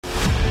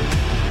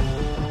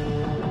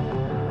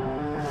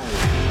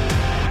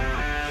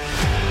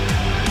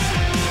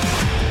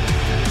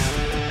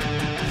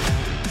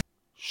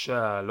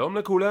שלום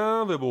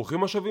לכולם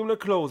וברוכים השבים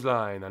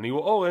לקלוזליין, אני הוא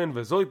אורן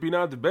וזוהי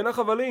פינת בין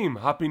החבלים,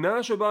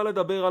 הפינה שבאה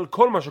לדבר על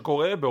כל מה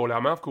שקורה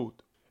בעולם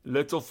ההאבקות.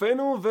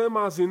 לצופינו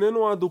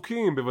ומאזיננו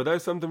האדוקים, בוודאי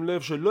שמתם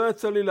לב שלא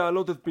יצא לי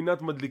להעלות את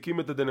פינת מדליקים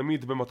את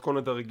הדינמיט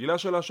במתכונת הרגילה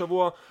של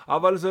השבוע,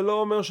 אבל זה לא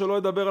אומר שלא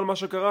אדבר על מה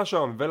שקרה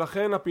שם,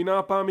 ולכן הפינה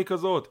הפעם היא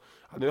כזאת.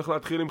 אני הולך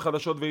להתחיל עם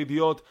חדשות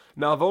וידיעות,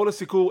 נעבור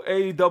לסיקור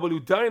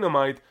AEW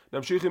DYNAMITE,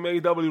 נמשיך עם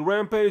AEW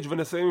RAMPAGE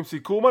ונסיים עם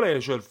סיקור מלא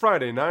של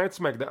FRIDAY NIGHT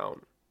SMACKDOwn.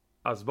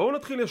 אז בואו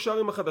נתחיל ישר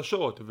עם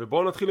החדשות,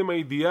 ובואו נתחיל עם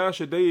הידיעה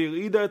שדי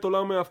הרעידה את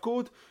עולם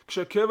ההאבקות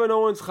כשקווין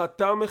אורנס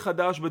חתם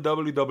מחדש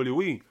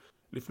ב-WWE.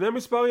 לפני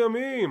מספר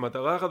ימים,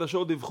 אתרי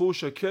החדשות דיווחו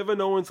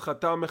שקווין אורנס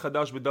חתם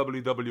מחדש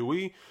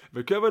ב-WWE,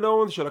 וקווין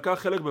אורנס שלקח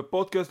חלק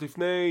בפודקאסט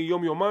לפני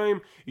יום-יומיים,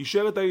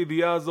 אישר את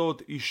הידיעה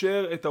הזאת,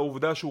 אישר את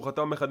העובדה שהוא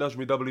חתם מחדש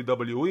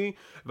ב-WWE,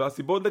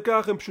 והסיבות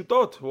לכך הן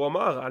פשוטות. הוא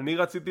אמר, אני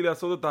רציתי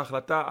לעשות את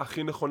ההחלטה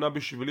הכי נכונה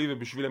בשבילי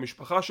ובשביל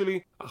המשפחה שלי.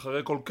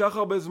 אחרי כל כך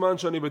הרבה זמן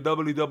שאני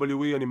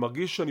ב-WWE, אני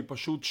מרגיש שאני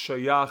פשוט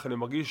שייך, אני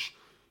מרגיש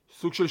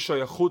סוג של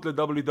שייכות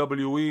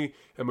ל-WWE,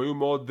 הם היו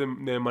מאוד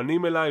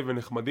נאמנים אליי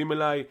ונחמדים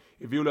אליי,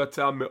 הביאו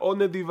להצעה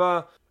מאוד נדיבה,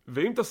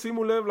 ואם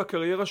תשימו לב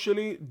לקריירה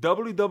שלי,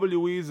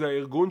 WWE זה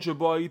הארגון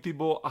שבו הייתי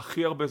בו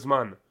הכי הרבה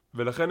זמן,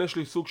 ולכן יש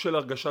לי סוג של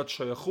הרגשת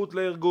שייכות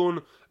לארגון,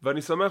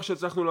 ואני שמח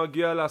שהצלחנו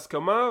להגיע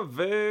להסכמה,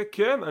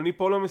 וכן, אני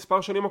פה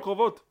למספר שנים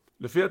הקרובות.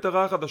 לפי אתרי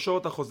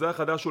החדשות, החוזה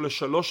החדש הוא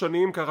ל3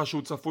 שנים, ככה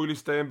שהוא צפוי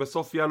להסתיים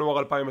בסוף ינואר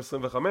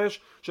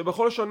 2025,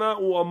 שבכל שנה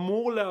הוא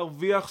אמור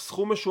להרוויח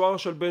סכום משוער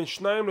של בין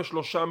 2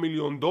 ל3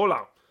 מיליון דולר.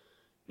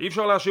 אי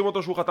אפשר להאשים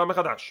אותו שהוא חתם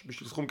מחדש,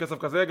 בשביל סכום כסף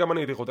כזה גם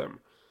אני הייתי חותם.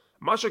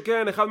 מה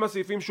שכן, אחד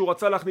מהסעיפים שהוא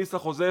רצה להכניס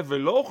לחוזה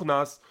ולא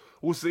הוכנס,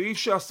 הוא סעיף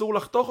שאסור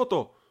לחתוך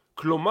אותו.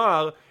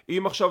 כלומר,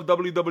 אם עכשיו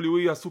WWE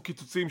יעשו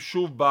קיצוצים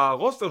שוב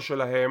ברוסטר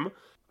שלהם,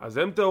 אז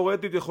הם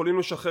תאורטית יכולים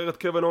לשחרר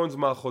את קווין אורנס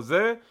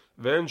מהחוזה,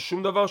 ואין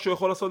שום דבר שהוא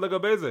יכול לעשות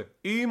לגבי זה.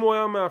 אם הוא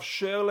היה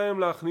מאפשר להם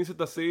להכניס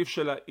את הסעיף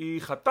של האי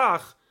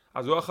חתך,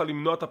 אז הוא יכול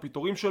למנוע את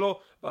הפיטורים שלו,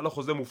 ועל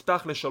החוזה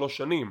מובטח ל3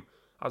 שנים.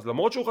 אז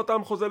למרות שהוא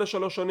חתם חוזה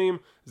ל3 שנים,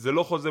 זה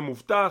לא חוזה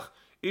מובטח,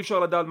 אי אפשר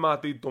לדעת מה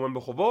העתיד טומן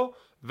בחובו,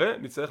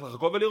 ונצטרך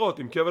לחכות ולראות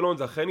אם קווין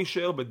אורנס אכן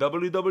יישאר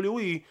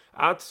ב-WWE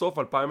עד סוף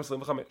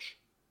 2025.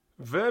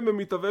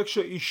 ובמתאבק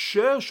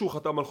שאישר שהוא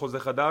חתם על חוזה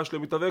חדש,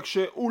 למתאבק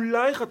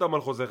שאולי חתם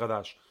על חוזה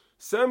חדש.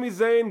 סמי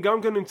זיין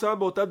גם כן נמצא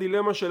באותה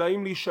דילמה של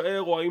האם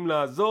להישאר או האם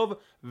לעזוב,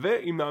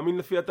 ואם נאמין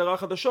לפי אתרי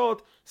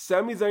החדשות,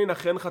 סמי זיין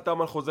אכן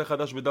חתם על חוזה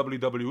חדש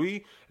ב-WWE,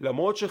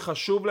 למרות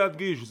שחשוב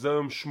להדגיש, זה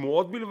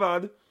שמועות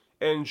בלבד,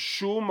 אין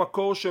שום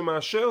מקור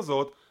שמאשר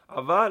זאת,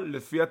 אבל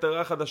לפי אתרי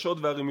החדשות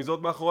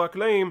והרמיזות מאחורי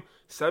הקלעים,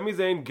 סמי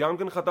זיין גם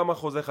כן חתם על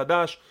חוזה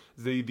חדש,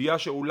 זה ידיעה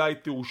שאולי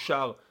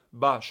תאושר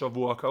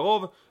בשבוע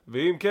הקרוב,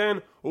 ואם כן,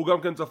 הוא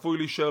גם כן צפוי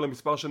להישאר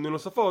למספר שנים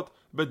נוספות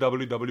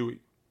ב-WWE.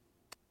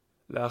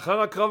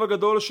 לאחר הקרב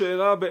הגדול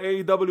שאירע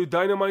ב-AEW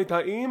DYNAMITE,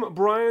 האם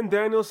בריאן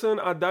דניאלסון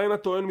עדיין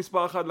הטוען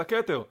מספר 1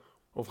 לכתר?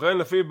 ובכן,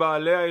 לפי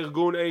בעלי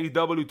הארגון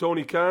AEW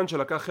טוני קאן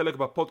שלקח חלק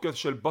בפודקאסט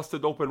של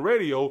Busted Open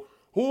Radio,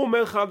 הוא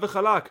אומר חד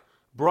וחלק,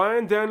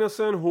 בריאן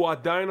דניאלסון הוא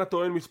עדיין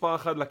הטוען מספר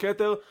 1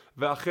 לכתר,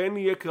 ואכן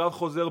יהיה קרב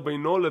חוזר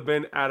בינו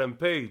לבין אדם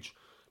פייג'.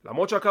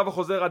 למרות שהקרב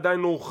החוזר עדיין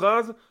לא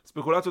הוכרז,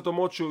 ספקולציות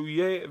אומרות שהוא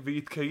יהיה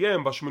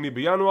ויתקיים ב8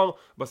 בינואר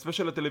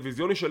בספיישל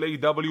הטלוויזיוני של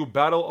AEW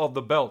Battle of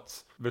the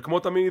Belts. וכמו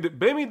תמיד,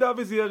 במידה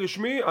וזה יהיה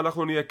רשמי,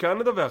 אנחנו נהיה כאן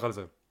לדווח על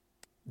זה.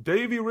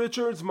 דייבי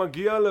ריצ'רדס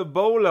מגיע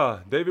לבולה.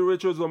 דייבי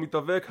ריצ'רדס הוא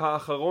המתאבק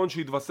האחרון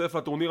שהתווסף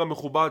לטורניר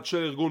המכובד של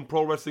ארגון Pro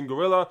Wrestling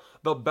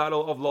Guerrilla, The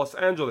Battle of Los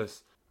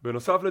Angeles.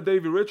 בנוסף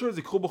לדייבי ריצ'רדס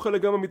ייקחו בו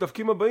חלק גם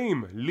המתאבקים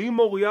הבאים, לי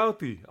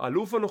מוריארטי,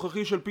 אלוף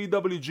הנוכחי של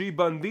PWG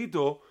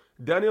בנדיטו,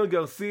 דניאל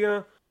גרסיה,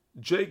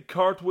 ג'ייק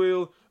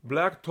קארטוויל,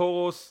 בלק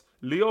טורוס,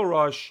 ליאו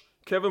ראש,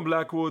 קווין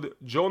בלקווד,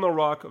 ג'ונה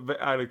רוק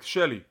ואלכס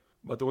שלי.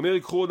 בטורניר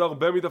ייקחו עוד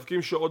הרבה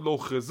מתאבקים שעוד לא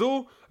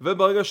הוכרזו,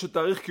 וברגע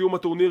שתאריך קיום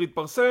הטורניר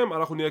יתפרסם,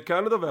 אנחנו נהיה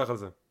כאן לדווח על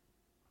זה.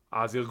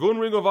 אז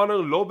ארגון רינג אוף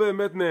אונר לא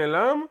באמת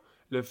נעלם.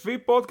 לפי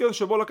פודקאסט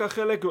שבו לקח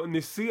חלק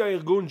נשיא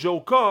הארגון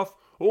ג'ו קוף,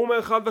 הוא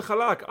אומר חד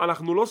וחלק,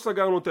 אנחנו לא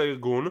סגרנו את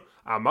הארגון,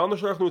 אמרנו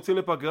שאנחנו יוצאים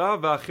לפגרה,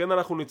 ואכן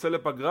אנחנו נצא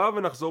לפגרה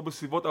ונחזור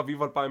בסביבות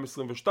אביב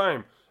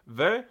 2022.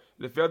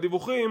 ולפי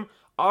הדיווחים,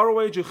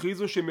 ROH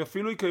הכריזו שהם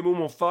אפילו יקיימו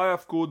מופע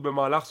ההאבקות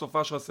במהלך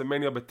סופה של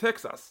רסלמניה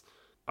בטקסס.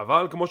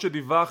 אבל כמו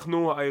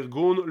שדיווחנו,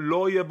 הארגון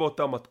לא יהיה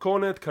באותה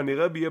מתכונת,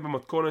 כנראה יהיה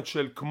במתכונת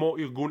של כמו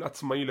ארגון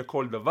עצמאי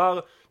לכל דבר,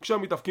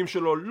 כשהמתאבקים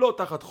שלו לא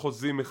תחת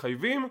חוזים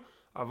מחייבים,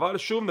 אבל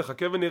שוב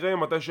נחכה ונראה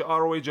מתי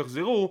ש-ROH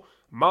יחזירו,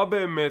 מה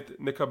באמת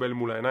נקבל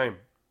מול העיניים.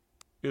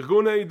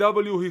 ארגון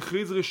AEW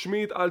הכריז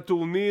רשמית על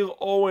טורניר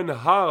אוון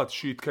הארט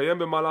שהתקיים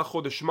במהלך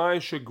חודש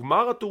מאי,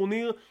 שגמר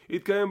הטורניר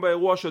יתקיים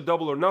באירוע של Double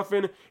or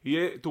Nothing,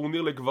 יהיה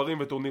טורניר לגברים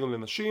וטורניר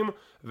לנשים,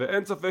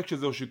 ואין ספק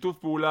שזהו שיתוף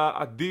פעולה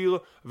אדיר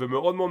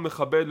ומאוד מאוד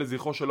מכבד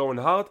לזכרו של אוון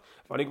הארט,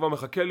 ואני כבר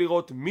מחכה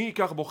לראות מי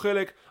ייקח בו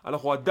חלק.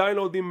 אנחנו עדיין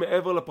לא יודעים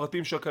מעבר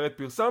לפרטים שכעת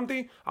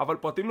פרסמתי, אבל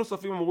פרטים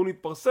נוספים אמורים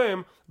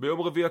להתפרסם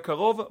ביום רביעי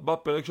הקרוב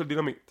בפרק של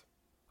דינמיט.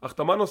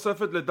 החתמה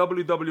נוספת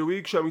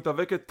ל-WWE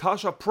כשהמתאבקת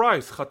טאשה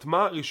פרייס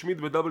חתמה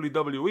רשמית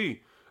ב-WWE.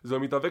 זו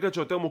מתאבקת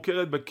שיותר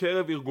מוכרת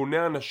בקרב ארגוני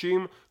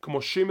הנשים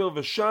כמו שימר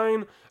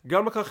ושיין,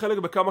 גם לקחה חלק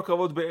בכמה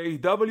קרבות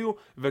ב-AEW,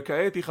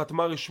 וכעת היא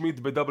חתמה רשמית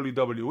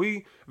ב-WWE,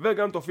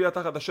 וגם תופיע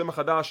תחת השם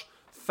החדש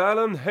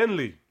פאלן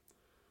הנלי.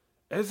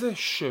 איזה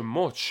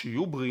שמות,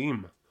 שיהיו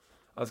בריאים.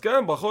 אז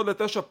כן, ברכות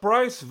לטשה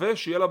פרייס,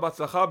 ושיהיה לה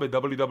בהצלחה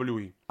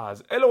ב-WWE.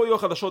 אז אלו היו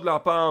החדשות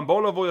להפעם,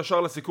 בואו נבוא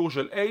ישר לסיקור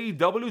של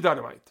AEW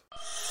DYNAMITE.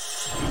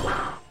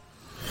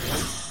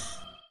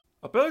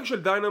 הפרק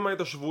של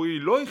דיינמייט השבועי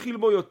לא הכיל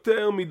בו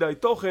יותר מדי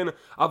תוכן,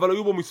 אבל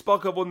היו בו מספר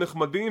קרבות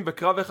נחמדים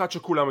וקרב אחד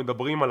שכולם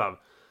מדברים עליו.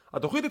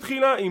 התוכנית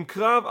התחילה עם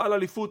קרב על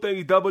אליפות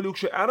AEW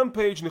כשאדם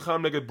פייג'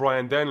 נלחם נגד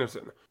בריאן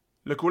דניאלסון.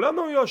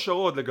 לכולנו היו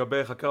השערות לגבי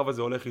איך הקרב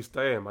הזה הולך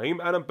להסתיים.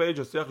 האם אדם פייג'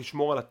 יצליח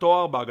לשמור על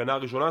התואר בהגנה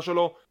הראשונה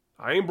שלו?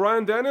 האם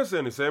בריאן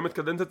דניאלסון יסיים את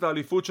קדנציית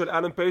האליפות של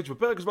אדם פייג'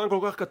 בפרק זמן כל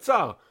כך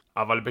קצר?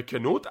 אבל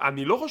בכנות,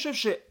 אני לא חושב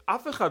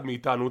שאף אחד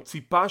מאיתנו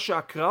ציפה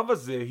שהקרב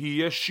הזה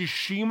יהיה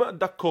 60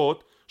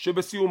 דקות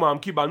שבסיומם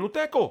קיבלנו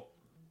טקו.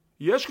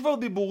 יש כבר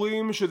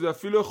דיבורים שזה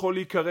אפילו יכול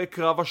להיקרא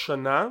קרב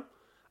השנה.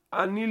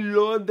 אני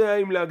לא יודע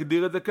אם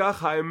להגדיר את זה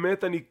כך.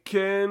 האמת, אני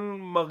כן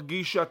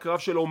מרגיש שהקרב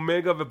של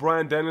אומגה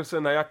ובריאן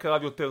דניאלסון היה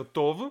קרב יותר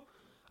טוב,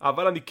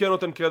 אבל אני כן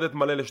נותן קרדיט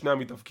מלא לשני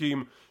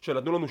המתאבקים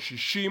שנתנו לנו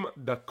 60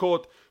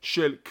 דקות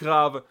של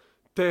קרב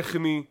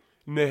טכני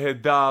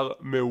נהדר,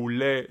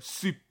 מעולה,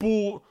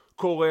 סיפור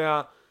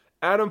קורע.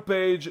 אדם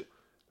פייג'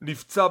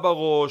 נפצע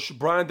בראש,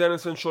 בריאן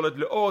דניאלסון שולט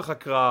לאורך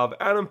הקרב,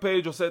 אדם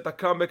פייג' עושה את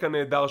הקאמבק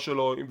הנהדר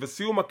שלו,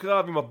 וסיום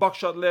הקרב עם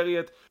הבקשאט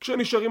לריאט,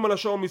 כשנשארים על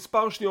השעון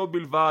מספר שניות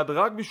בלבד,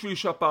 רק בשביל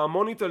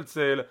שהפעמון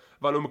יצלצל,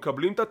 ואנו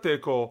מקבלים את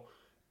הטקו.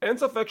 אין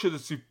ספק שזה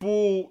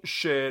סיפור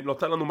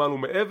שנותן לנו מענו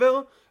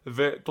מעבר,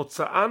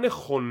 ותוצאה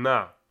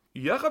נכונה.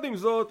 יחד עם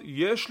זאת,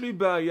 יש לי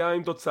בעיה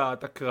עם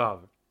תוצאת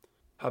הקרב.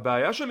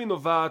 הבעיה שלי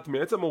נובעת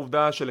מעצם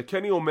העובדה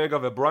שלקני אומגה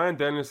ובריאן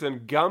דניאלסון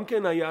גם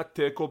כן היה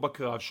טקו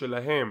בקרב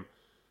שלהם.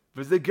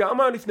 וזה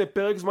גם היה לפני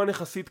פרק זמן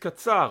יחסית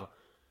קצר.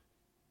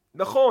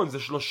 נכון, זה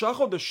 3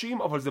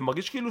 חודשים, אבל זה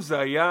מרגיש כאילו זה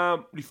היה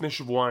לפני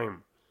שבועיים.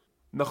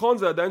 נכון,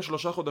 זה עדיין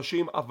 3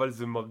 חודשים, אבל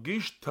זה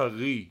מרגיש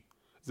טרי.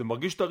 זה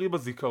מרגיש טרי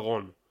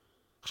בזיכרון.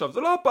 עכשיו,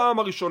 זה לא הפעם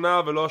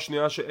הראשונה ולא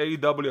השנייה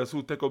ש-AEW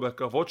עשו טקו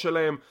בקרבות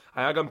שלהם.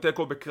 היה גם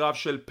טקו בקרב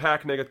של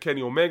פאק נגד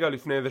קני אומגה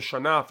לפני איזה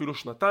שנה, אפילו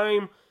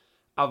שנתיים.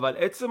 אבל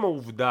עצם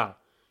העובדה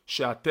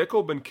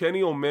שהטקו בין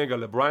קני אומגה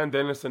לבריאן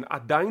דניאלסון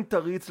עדיין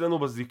טרי אצלנו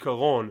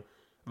בזיכרון,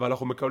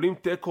 ואנחנו מקבלים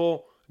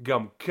טקו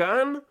גם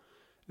כאן,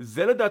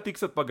 זה לדעתי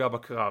קצת פגע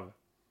בקרב.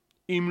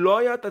 אם לא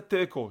היה את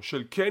הטקו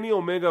של קני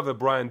אומגה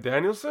ובריאן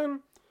דניאלסון,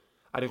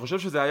 אני חושב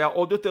שזה היה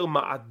עוד יותר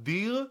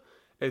מאדיר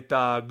את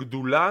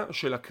הגדולה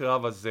של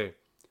הקרב הזה.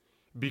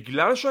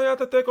 בגלל שהיה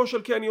את הטקו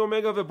של קני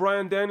אומגה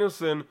ובריאן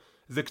דניאלסון,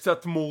 זה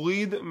קצת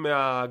מוריד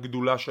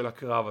מהגדולה של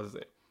הקרב הזה.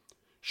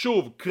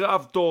 שוב,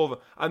 קרב טוב,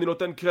 אני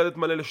נותן קרדיט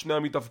מלא לשני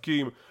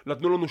המתאבקים,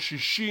 נתנו לנו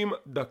 60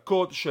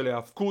 דקות של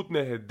האבקות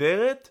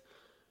נהדרת,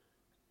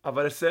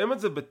 אבל לסיים את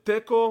זה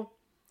בטקו,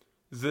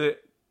 זה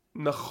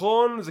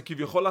נכון, זה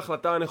כביכול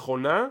ההחלטה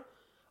הנכונה,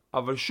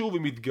 אבל שוב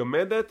היא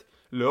מתגמדת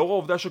לאור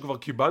העובדה שכבר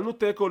קיבלנו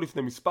טקו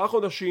לפני מספר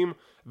חודשים,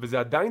 וזה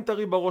עדיין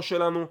טרי בראש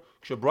שלנו,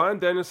 כשבריאן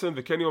דניאלסון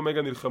וקני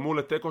אומגה נלחמו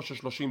לטקו של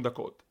 30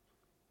 דקות.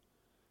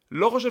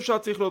 לא חושב שהיה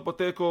צריך להיות פה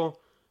טקו,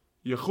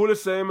 יכלו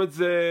לסיים את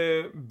זה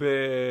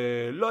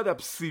לא יודע,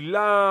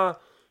 פסילה,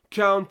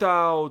 קאונט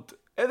אאוט,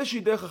 איזושהי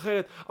דרך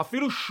אחרת,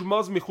 אפילו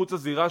שמז מחוץ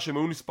לזירה שהם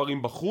היו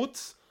נספרים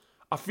בחוץ,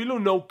 אפילו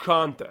no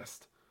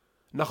contest.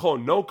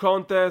 נכון, no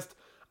contest,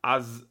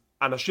 אז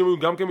אנשים היו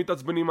גם כן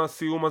מתעצבנים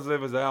מהסיום הזה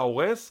וזה היה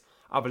הורס,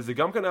 אבל זה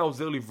גם כן היה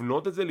עוזר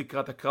לבנות את זה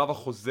לקראת הקרב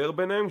החוזר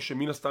ביניהם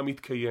שמן הסתם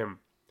יתקיים.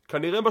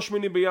 כנראה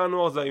ב8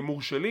 בינואר זה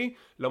האימור שלי,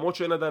 למרות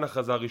שאין עדיין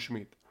הכרזה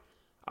רשמית.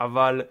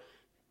 אבל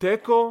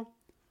טקו,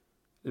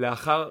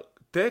 לאחר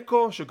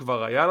טקו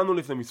שכבר היה לנו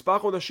לפני מספר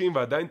חודשים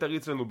ועדיין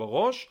תריץ לנו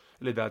בראש,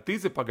 לדעתי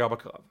זה פגע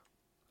בקרב.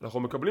 אנחנו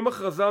מקבלים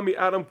הכרזה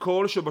מאדם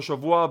קול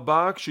שבשבוע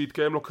הבא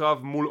כשיתקיים לו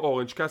קרב מול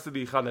אורנג'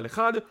 קאסידי 1-1,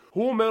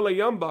 הוא אומר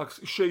ליאמבקס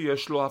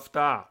שיש לו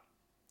הפתעה.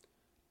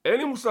 אין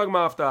לי מושג מה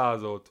ההפתעה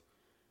הזאת.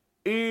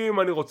 אם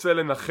אני רוצה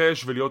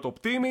לנחש ולהיות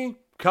אופטימי,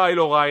 קייל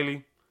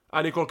אוריילי.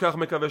 אני כל כך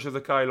מקווה שזה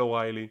קייל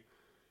אוריילי.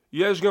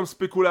 יש גם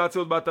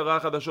ספקולציות באתרי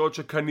החדשות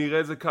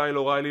שכנראה זה קייל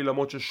אוריילי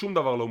למרות ששום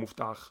דבר לא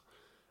מובטח.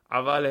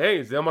 אבל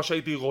היי, זה מה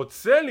שהייתי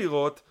רוצה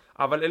לראות,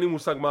 אבל אין לי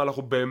מושג מה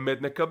אנחנו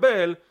באמת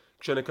נקבל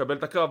כשנקבל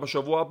את הקרב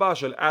בשבוע הבא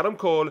של אדם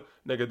קול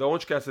נגד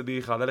אורנג'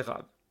 קאסידי 1-1.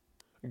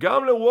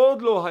 גם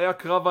לוורדלו היה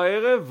קרב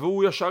הערב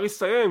והוא ישר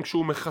יסיים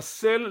כשהוא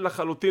מחסל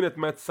לחלוטין את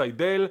מאט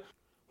סיידל.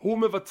 הוא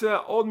מבצע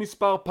עוד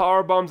מספר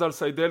פאוורבאמס על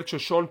סיידל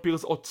כששון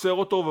פירס עוצר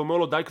אותו ואומר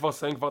לו די כבר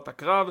סיים כבר את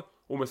הקרב.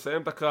 הוא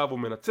מסיים את הקרב, הוא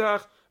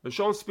מנצח,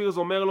 ושון פירס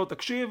אומר לו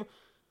תקשיב,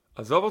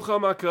 עזוב אותך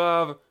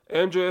מהקרב,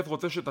 MJF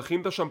רוצה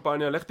שתכין את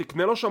השמפניה, לך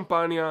תקנה לו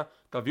שמפניה,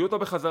 תביא אותה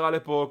בחזרה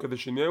לפה כדי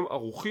שנהיה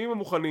ערוכים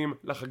ומוכנים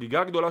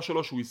לחגיגה הגדולה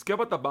שלו שהוא יזכה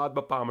בטבעת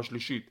בפעם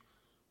השלישית.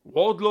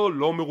 וורדלו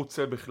לא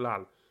מרוצה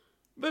בכלל.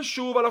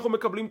 ושוב אנחנו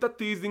מקבלים את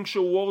הטיזינג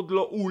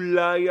שוורדלו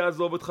אולי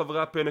יעזוב את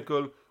חברי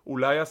הפנקל,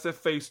 אולי יעשה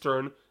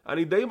פייסטרן,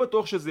 אני די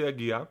בטוח שזה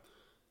יגיע.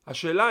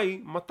 השאלה היא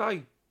מתי?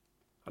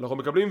 אנחנו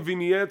מקבלים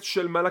וינייט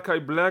של מלאקי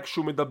בלק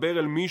שהוא מדבר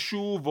אל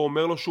מישהו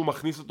ואומר לו שהוא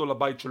מכניס אותו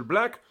לבית של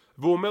בלק,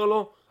 והוא אומר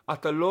לו,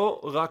 אתה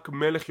לא רק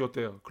מלך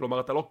יותר, כלומר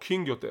אתה לא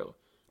קינג יותר.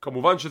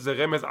 כמובן שזה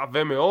רמז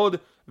עבה מאוד,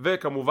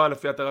 וכמובן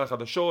לפי אתרי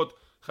החדשות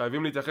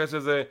חייבים להתייחס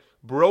לזה,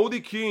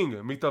 ברודי קינג,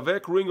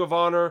 מתאבק רינג אוף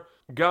אונר,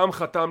 גם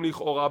חתם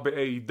לכאורה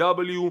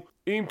ב-AEW.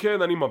 אם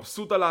כן, אני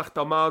מבסוט על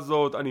ההחתמה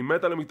הזאת, אני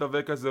מת על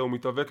המתאבק הזה, הוא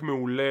מתאבק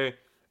מעולה.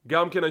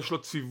 גם כן יש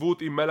לו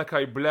ציוות עם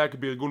מלאקי בלק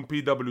בארגון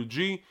PWG,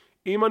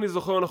 אם אני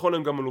זוכר נכון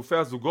הם גם אלופי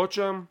הזוגות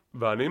שם,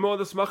 ואני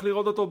מאוד אשמח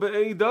לראות אותו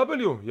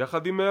ב-AEW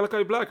יחד עם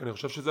מלאקי בלק. אני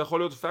חושב שזה יכול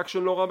להיות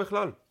פאקשן לא רע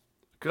בכלל.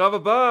 קרב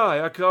הבא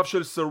היה קרב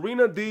של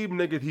סרינה דיב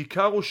נגד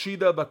היקרו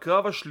שידה,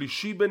 בקרב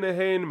השלישי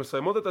ביניהן,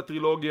 מסיימות את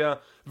הטרילוגיה,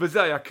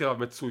 וזה היה קרב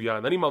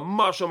מצוין. אני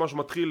ממש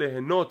מתחיל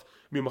ליהנות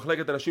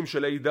ממחלקת אנשים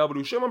של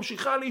AEW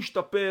שממשיכה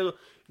להשתפר,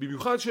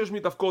 במיוחד שיש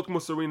מתאבקות כמו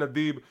סרינה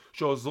דיב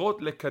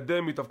שעוזרות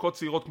לקדם מתאבקות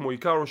צעירות כמו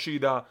היקרו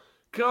שידה.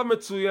 קרב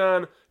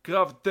מצוין,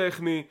 קרב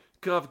טכני,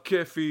 קרב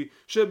כיפי,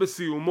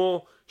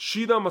 שבסיומו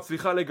שידה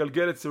מצליחה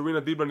לגלגל את סרינה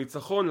דיב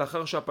לניצחון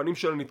לאחר שהפנים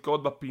שלה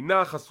נתקעות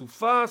בפינה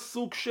חשופה,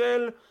 סוג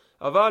של...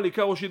 אבל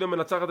היקרו שידה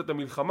מנצחת את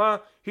המלחמה,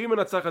 היא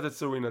מנצחת את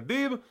סרינה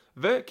דיב,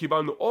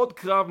 וקיבלנו עוד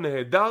קרב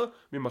נהדר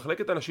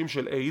ממחלקת אנשים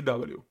של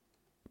AEW.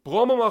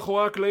 פרומו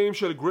מאחורי הקלעים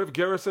של גריף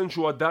גריסון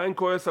שהוא עדיין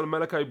כועס על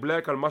מלאקי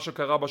בלק על מה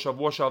שקרה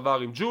בשבוע שעבר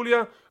עם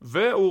ג'וליה,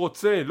 והוא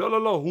רוצה,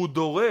 הוא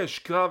דורש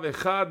קרב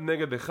 1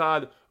 נגד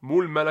 1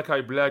 מול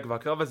מלאקי בלק,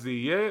 והקרב הזה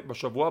יהיה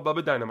בשבוע הבא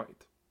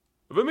בדיינמייט.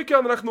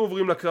 ומכאן אנחנו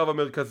עוברים לקרב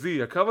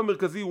המרכזי. הקרב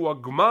המרכזי הוא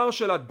הגמר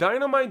של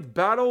הדיינמייט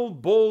באטל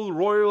בול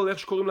רויאל, איך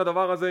שקוראים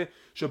לדבר הזה,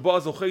 שבו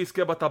הזוכה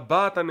יזכה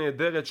בטבעת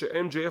הנהדרת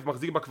ש-MJF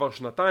מחזיק בה כבר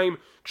שנתיים,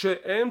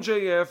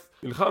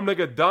 כש-MJF נלחם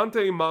נגד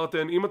דנטה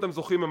מרטן. אם אתם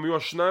זוכרים הם היו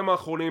השניים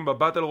האחרונים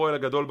בבאטל רויאל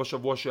הגדול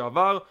בשבוע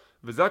שעבר,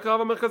 וזה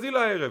הקרב המרכזי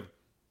לערב.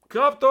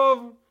 קרב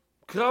טוב,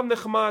 קרב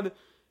נחמד,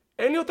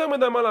 אין לי יותר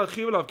מדי מה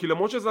להרחיב עליו, כי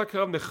למרות שזה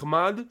הקרב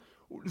נחמד,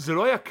 זה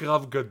לא היה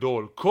קרב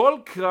גדול. כל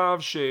קרב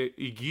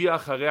שהגיע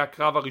אחרי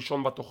הקרב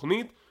הראשון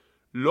בתוכנית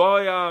לא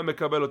היה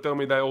מקבל יותר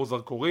מדי אור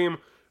זרקורים,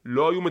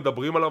 לא היו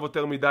מדברים עליו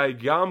יותר מדי.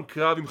 גם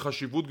קרב עם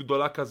חשיבות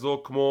גדולה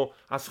כזו כמו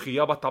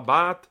הזכייה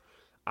בטבעת,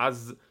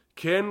 אז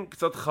כן,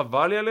 קצת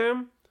חבל לי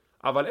עליהם,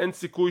 אבל אין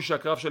סיכוי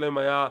שהקרב שלהם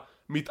היה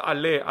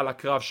מתעלה על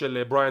הקרב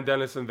של בריאן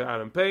דניאלסון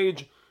ואדם פייג'.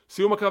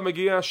 סיום הקרב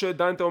מגיע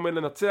שדיינטה עומד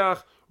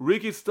לנצח,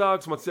 ריקי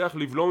סטארקס מצליח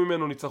לבלום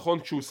ממנו ניצחון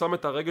כשהוא שם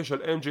את הרגל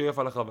של MJF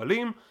על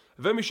החבלים,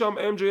 ומשם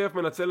MJF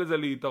מנצל את זה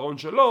ליתרון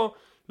שלו,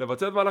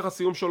 לבצע את מהלך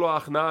הסיום שלו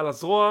ההכנעה על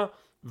הזרוע,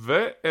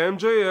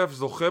 ו-MJF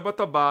זוכה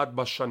בטבעת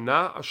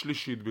בשנה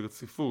השלישית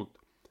ברציפות.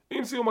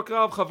 עם סיום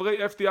הקרב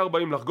חברי FTR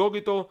באים לחגוג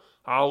איתו,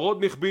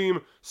 הערות נכבים,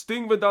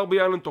 סטינג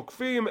ודרבי אלן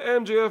תוקפים,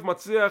 MJF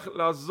מצליח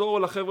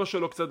לעזור לחבר'ה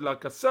שלו קצת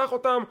להכסח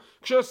אותם,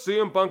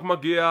 כש-CM פאנק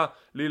מגיע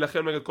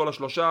להילחם נגד כל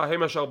השלושה,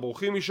 הם ישר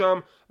בורחים משם,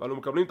 ואנו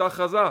מקבלים את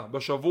ההכרזה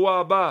בשבוע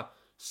הבא,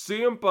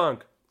 CM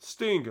פאנק,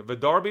 סטינג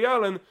ודרבי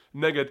אלן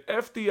נגד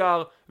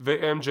FTR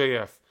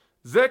ו-MJF.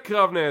 זה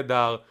קרב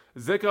נהדר,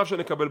 זה קרב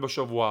שנקבל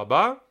בשבוע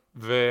הבא,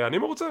 ואני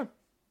מרוצה.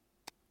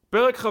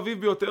 פרק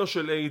חביב ביותר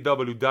של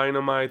AEW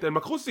דיינמיט. הם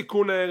לקחו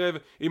סיכון הערב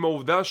עם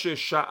העובדה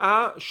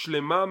ששעה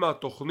שלמה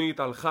מהתוכנית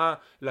הלכה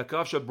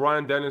לקרב של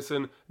בריאן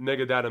דניאלסון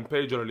נגד אדם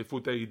פייג' על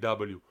אליפות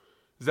AEW.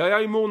 זה היה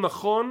אימור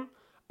נכון,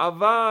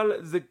 אבל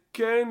זה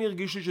כן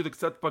הרגיש לי שזה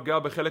קצת פגע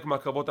בחלק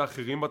מהקרבות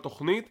האחרים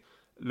בתוכנית.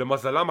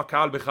 למזלם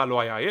הקהל בכלל לא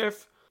היה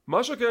עייף.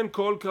 מה שכן,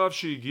 כל קרב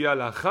שהגיע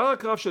לאחר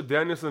הקרב של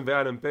דניאלסון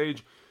ואדם פייג'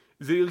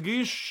 זה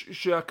הרגיש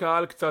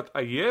שהקהל קצת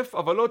עייף,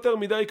 אבל לא יותר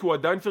מדי כי הוא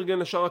עדיין פרגן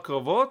לשאר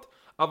הקרבות,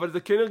 אבל זה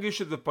כן הרגיש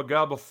שזה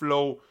פגע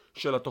בפלואו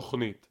של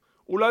התוכנית.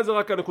 אולי זה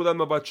רק הנקודת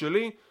מבט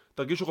שלי,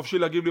 תרגישו חופשי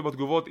להגיב לי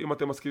בתגובות אם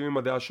אתם מסכימים עם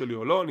הדעה שלי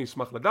או לא, אני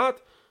אשמח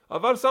לדעת.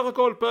 אבל סך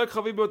הכל פרק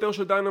חביב ביותר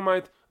של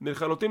דיינמייט, אני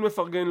לחלוטין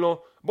מפרגן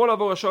לו. בואו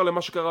נעבור ישר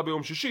למה שקרה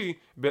ביום שישי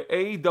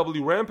ב-AEW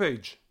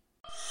RAMPAGE.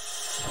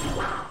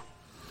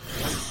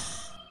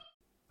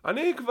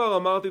 אני כבר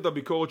אמרתי את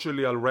הביקורת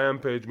שלי על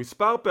RAMPAGE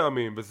מספר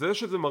פעמים, וזה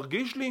שזה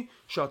מרגיש לי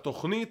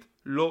שהתוכנית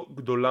לא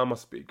גדולה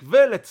מספיק.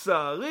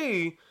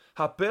 ולצערי,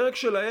 הפרק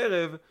של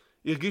הערב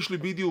הרגיש לי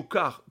בדיוק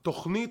כך,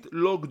 תוכנית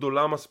לא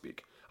גדולה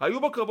מספיק.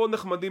 היו בקרבות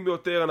נחמדים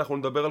ביותר, אנחנו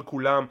נדבר על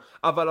כולם,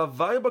 אבל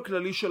הווייב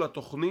הכללי של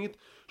התוכנית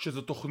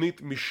שזו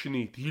תוכנית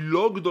משנית. היא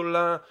לא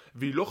גדולה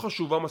והיא לא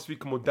חשובה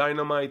מספיק כמו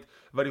דיינמייט,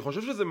 ואני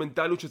חושב שזו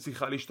מנטליות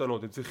שצריכה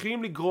להשתנות. הם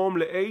צריכים לגרום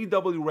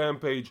ל-AEW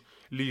RAMPAGE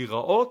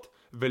להיראות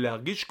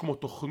ולהרגיש כמו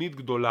תוכנית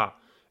גדולה.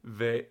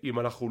 ואם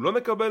אנחנו לא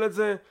נקבל את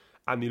זה,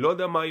 אני לא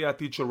יודע מה יהיה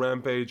העתיד של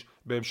RAMPAGE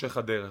בהמשך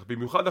הדרך.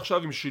 במיוחד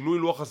עכשיו עם שינוי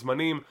לוח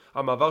הזמנים,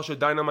 המעבר של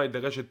דיינמייט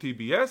לרשת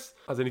TBS,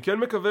 אז אני כן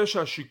מקווה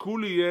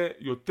שהשיקול יהיה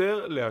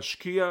יותר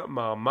להשקיע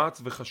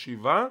מאמץ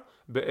וחשיבה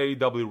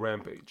ב-AEW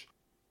RAMPAGE.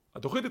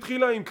 התוכנית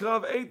התחילה עם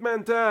קרב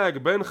 8-man tag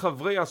בין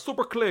חברי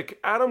הסופר קליק,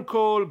 אדם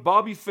קול,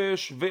 בובי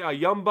פיש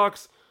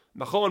והיאמבקס.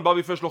 נכון,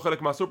 בובי פיש לא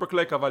חלק מהסופר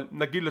קליק, אבל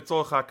נגיד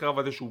לצורך הקרב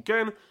הזה שהוא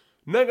כן.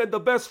 נגד The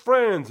Best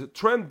Friends,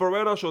 טרנט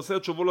ברדה שעושה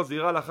את שובו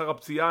לזירה לאחר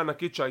הפציעה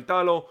הענקית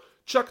שהייתה לו,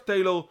 צ'אק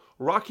טיילור,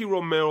 רוקי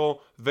רומרו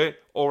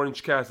ואורנג'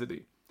 קאסידי.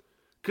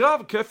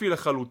 קרב כיפי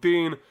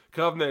לחלוטין,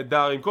 קרב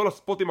נהדר עם כל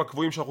הספוטים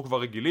הקבועים שאנחנו כבר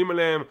רגילים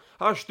אליהם,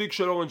 השטיק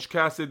של אורנג'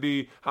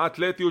 קאסידי,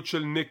 האתלטיות של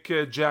ניק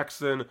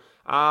ג'קסון,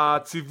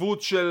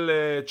 הציוות של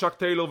צ'אק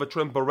טיילור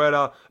וטרנד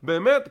ברדה,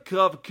 באמת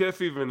קרב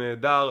כיפי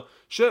ונהדר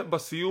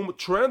שבסיום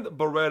טרנד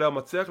ברדה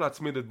מצליח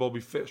להצמיד את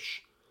בובי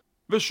פיש.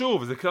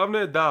 ושוב, זה קרב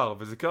נהדר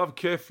וזה קרב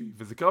כיפי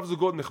וזה קרב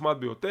זוגות נחמד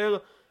ביותר,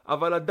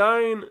 אבל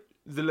עדיין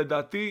זה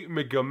לדעתי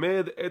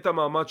מגמד את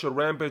המעמד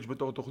של רמפאג'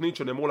 בתור תוכנית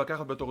שאני אמור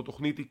לקחת בתור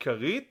תוכנית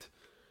עיקרית,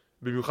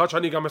 במיוחד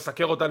שאני גם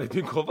מסקר אותה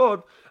לעתים קרובות,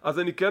 אז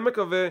אני כן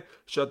מקווה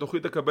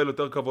שהתוכנית תקבל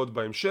יותר כבוד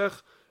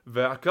בהמשך,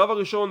 והקרב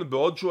הראשון,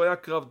 בעוד שהוא היה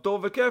קרב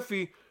טוב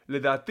וכיפי,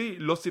 לדעתי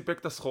לא סיפק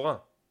את הסחורה.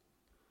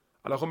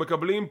 אנחנו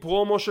מקבלים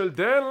פרומו של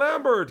דן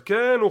למברט,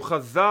 כן, הוא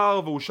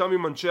חזר והוא שם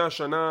עם אנשי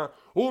השנה,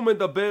 הוא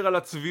מדבר על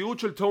הצביעות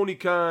של טוני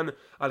קאן,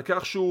 על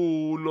כך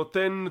שהוא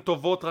נותן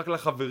טובות רק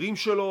לחברים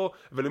שלו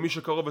ולמי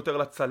שקרוב יותר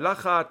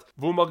לצלחת,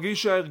 והוא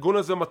מרגיש שהארגון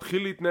הזה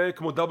מתחיל להתנהג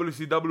כמו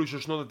WCW של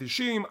שנות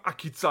ה-90,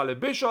 עקיצה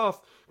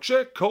לבישוף,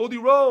 כשקודי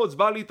רודס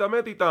בא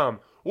להתעמת איתם.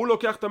 הוא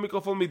לוקח את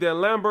המיקרופון מדן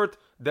למברט,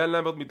 דן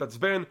למברט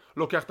מתעצבן,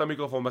 לוקח את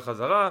המיקרופון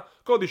בחזרה,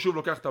 קודי שוב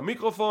לוקח את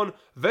המיקרופון,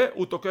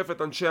 והוא תוקף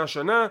את אנשי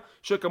השנה,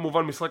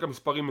 שכמובן משחק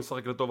המספרים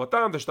משחק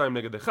לטובתם, זה 2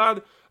 נגד 1,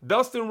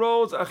 דסטין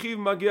רודס, אחיו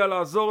מגיע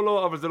לעזור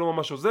לו, אבל זה לא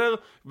ממש עוזר,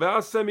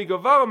 ואז סמי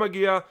גווארה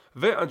מגיע,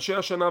 ואנשי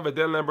השנה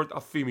ודן למברט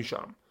עפים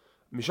משם.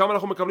 משם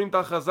אנחנו מקבלים את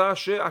ההכרזה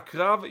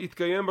שהקרב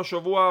יתקיים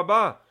בשבוע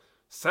הבא.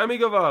 סמי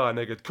גווארה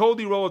נגד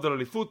קודי רודס על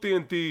אליפות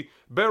TNT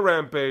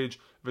ברמפאג',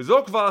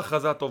 וזו כבר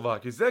הכרזה טובה,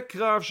 כי זה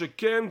קרב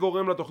שכן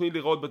גורם לתוכנית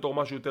לראות בתור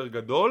משהו יותר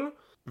גדול,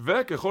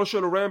 וככל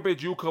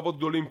שלרמפאג' יהיו קרבות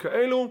גדולים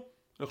כאלו,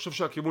 אני חושב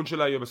שהכיוון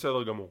שלה יהיה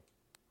בסדר גמור.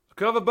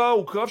 הקרב הבא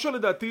הוא קרב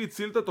שלדעתי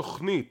הציל את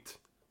התוכנית.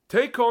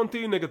 טי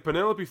קונטי נגד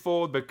פנלופי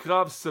פורד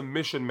בקרב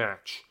סאמישן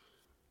מאץ'.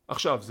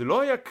 עכשיו, זה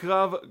לא היה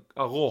קרב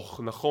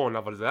ארוך, נכון,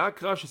 אבל זה היה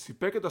קרב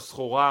שסיפק את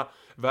הסחורה,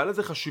 והיה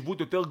לזה חשיבות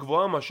יותר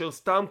גבוהה מאשר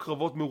סתם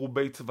קרבות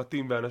מרובי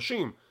צוותים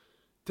ואנשים.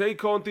 טי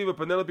קונטי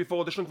ופנלופי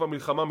פורד יש להם כבר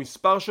מלחמה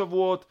מספר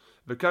שבועות,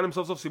 וכאן הם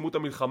סוף סוף סיימו את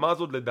המלחמה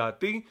הזאת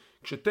לדעתי,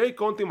 כשטי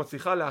קונטי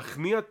מצליחה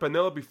להכניע את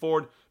פנלופי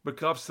פורד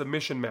בקרב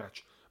סאמישן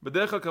מאץ'.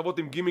 בדרך כלל קרבות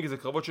עם גימיק זה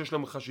קרבות שיש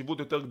להם חשיבות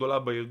יותר גדולה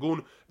בארגון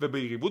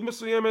וביריבות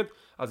מסוימת,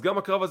 אז גם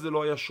הקרב הזה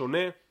לא היה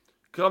שונה.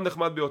 קרב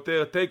נחמד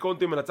ביותר, טי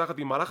קונטי מנצחת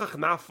עם מהלך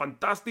הכנעה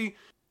פנטסטי,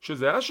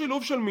 שזה היה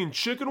שילוב של מין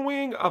צ'יקן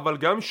ווינג, אבל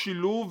גם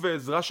שילוב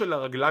ועזרה של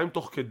הרגליים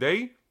תוך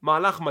כדי,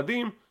 מהלך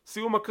מדהים.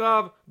 סיום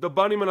הקרב,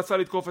 דבני מנסה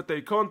לתקוף את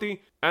טי קונטי,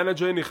 אנה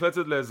ג'יי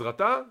נחלצת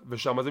לעזרתה,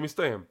 ושם זה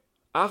מסתיים.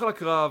 אחלה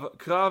קרב,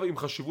 קרב עם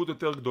חשיבות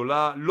יותר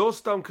גדולה, לא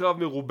סתם קרב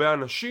מרובה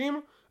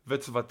אנשים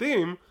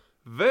וצוותים,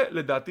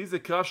 ולדעתי זה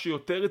קרב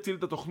שיותר הציל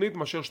את התוכנית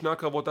מאשר שני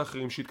הקרבות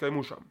האחרים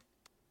שהתקיימו שם.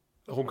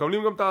 אנחנו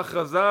מקבלים גם את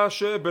ההכרזה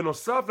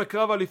שבנוסף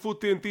לקרב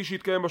אליפות TNT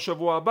שהתקיים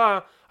בשבוע הבא,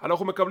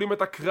 אנחנו מקבלים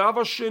את הקרב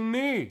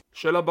השני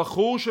של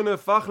הבחור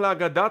שנהפך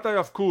לאגדת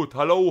ההיאבקות,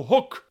 הלו הוא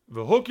הוק,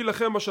 והוק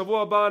ילחם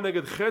בשבוע הבא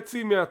נגד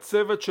חצי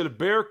מהצוות של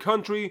בייר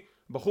קאנטרי,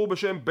 בחור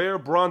בשם בייר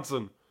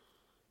ברונסון.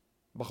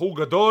 בחור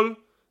גדול,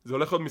 זה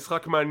הולך להיות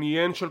משחק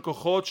מעניין של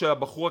כוחות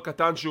שהבחור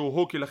הקטן שהוא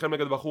הוק ילחם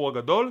נגד הבחור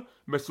הגדול,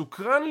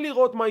 מסוקרן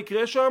לראות מה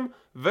יקרה שם,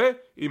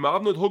 ואם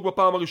אהבנו את הוק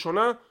בפעם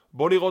הראשונה,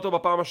 בואו נראה אותו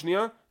בפעם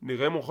השנייה,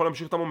 נראה אם הוא יכול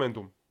להמשיך את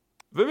המומנטום.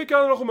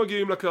 ומכאן אנחנו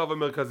מגיעים לקרב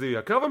המרכזי.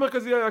 הקרב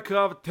המרכזי היה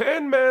קרב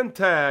 10-man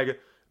tag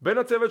בין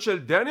הצוות של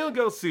דניאל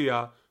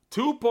גרסיה, 2.0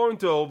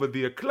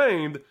 ו-The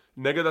Acclaimed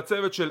נגד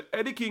הצוות של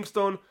אדי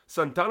קינגסטון,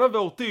 סנטנה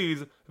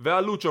ואורטיז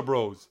והלוצ'ה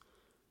ברוז.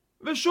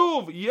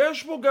 ושוב,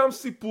 יש פה גם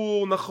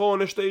סיפור,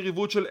 נכון, יש את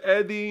היריבות של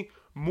אדי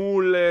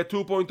מול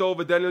 2.0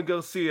 ודניאל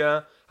גרסיה,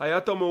 היה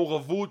את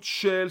המעורבות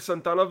של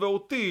סנטנה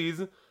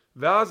ואורטיז,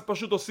 ואז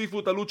פשוט הוסיפו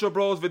את הלוצ'ה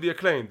ברוז ו-The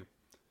Acclaimed,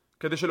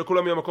 כדי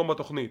שלכולם יהיה מקום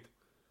בתוכנית.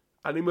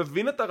 אני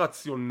מבין את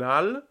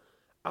הרציונל,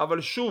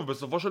 אבל שוב,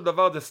 בסופו של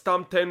דבר זה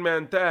סתם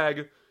 10-man tag,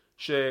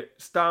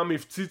 שסתם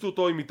הפציצו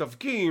אותו עם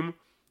מתאבקים,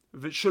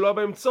 ושלא היה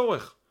בהם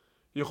צורך.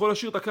 יכול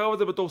להשאיר את הקרב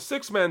הזה בתור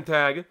 6-man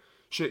tag,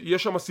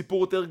 שיש שם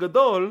סיפור יותר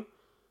גדול,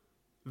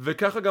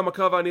 וככה גם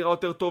הקרב היה נראה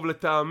יותר טוב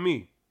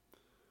לטעמי.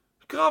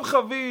 קרב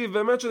חביב,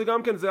 באמת שזה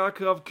גם כן זה היה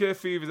קרב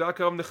כיפי, וזה היה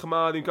קרב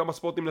נחמד עם כמה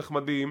ספוטים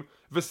נחמדים,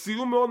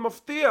 וסיום מאוד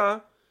מפתיע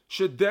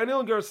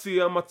שדניאל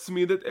גרסיה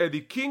מצמיד את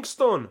אדי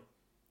קינגסטון.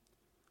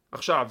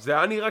 עכשיו, זה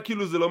היה נראה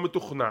כאילו זה לא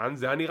מתוכנן,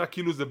 זה היה נראה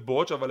כאילו זה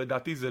בוטש, אבל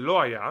לדעתי זה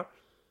לא היה,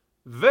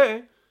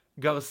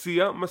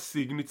 וגרסיה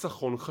משיג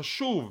ניצחון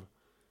חשוב,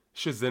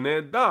 שזה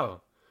נהדר.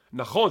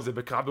 נכון, זה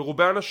בקרב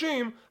ברובי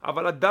אנשים,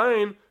 אבל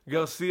עדיין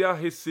גרסיה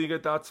השיג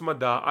את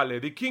ההצמדה על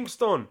אדי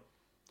קינגסטון.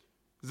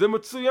 זה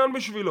מצוין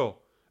בשבילו,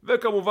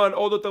 וכמובן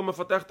עוד יותר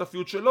מפתח את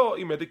הפיוט שלו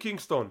עם אדי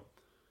קינגסטון.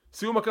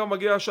 סיום הקרב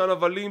מגיע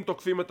שהנבלים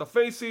תוקפים את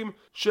הפייסים,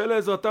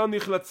 שלעזרתם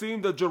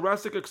נחלצים The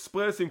Jurassic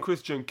Express עם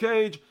קריסטיאן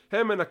קייג',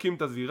 הם מנקים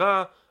את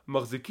הזירה,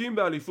 מחזיקים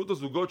באליפות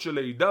הזוגות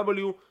של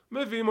AEW,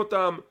 מביאים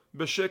אותם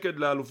בשקט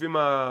לאלופים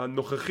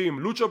הנוכחים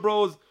לוצ'ה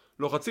ברוז,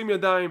 לוחצים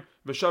ידיים,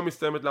 ושם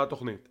מסתיימת לה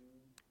התוכנית.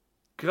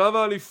 קרב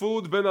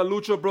האליפות בין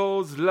הלוצ'ה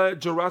ברוז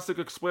לג'ורסיק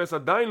אקספרס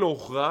עדיין לא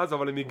הוכרז,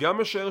 אבל אני גם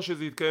משער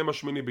שזה יתקיים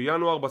ב8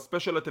 בינואר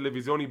בספיישל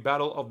הטלוויזיוני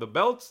Battle of the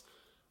Belts.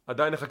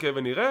 עדיין נחכה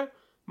ונראה.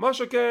 מה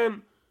שכן,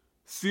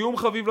 סיום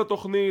חביב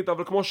לתוכנית,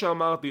 אבל כמו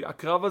שאמרתי,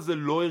 הקרב הזה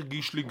לא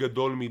הרגיש לי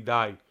גדול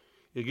מדי.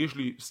 הרגיש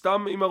לי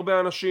סתם עם הרבה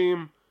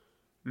אנשים,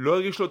 לא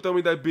הרגיש לו יותר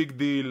מדי ביג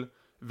דיל,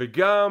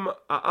 וגם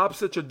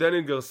האפסט של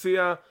דניאל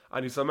גרסיה,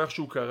 אני שמח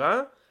שהוא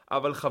קרה,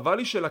 אבל חבל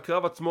לי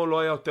שלקרב עצמו לא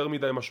היה יותר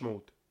מדי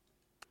משמעות.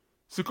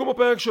 סיכום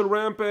הפרק של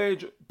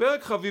רמפאג',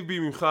 פרק חביב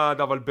במיוחד,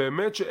 אבל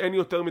באמת שאין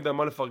יותר מדי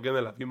מה לפרגן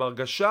עליו. עם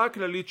הרגשה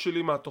הכללית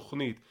שלי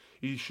מהתוכנית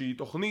היא שהיא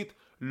תוכנית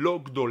לא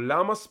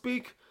גדולה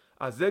מספיק,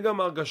 אז זה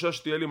גם ההרגשה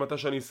שתהיה לי מתי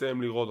שאני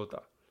אסיים לראות אותה.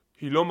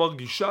 היא לא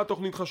מרגישה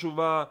תוכנית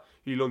חשובה,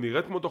 היא לא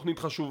נראית כמו תוכנית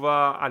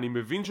חשובה, אני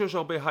מבין שיש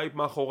הרבה הייפ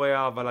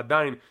מאחוריה, אבל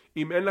עדיין,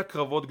 אם אין לה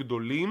קרבות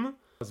גדולים,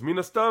 אז מן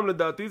הסתם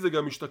לדעתי זה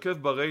גם משתקף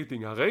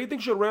ברייטינג.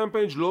 הרייטינג של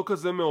רמפאג' לא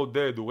כזה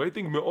מעודד, הוא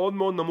רייטינג מאוד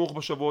מאוד נמוך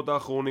בשבועות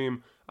האחרונים.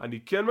 אני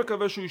כן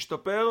מקווה שהוא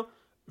ישתפר,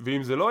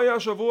 ואם זה לא היה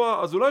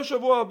השבוע, אז אולי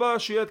שבוע הבא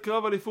שיהיה את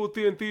קרב אליפות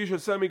TNT של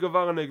סמי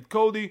גווארה נגד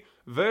קודי,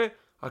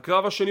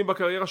 והקרב השני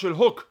בקריירה של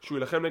הוק, שהוא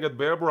ילחם נגד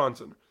בייר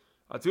ברונסון.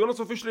 הציון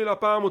הסופי שלי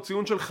לפעם הוא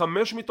ציון של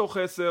 5 מתוך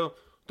 10,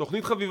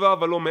 תוכנית חביבה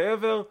אבל לא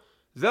מעבר.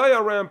 זה היה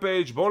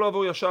רמפאג', בואו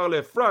נעבור ישר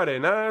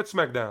ל-FRIDAY NIGHT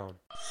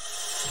SMACKDOwn.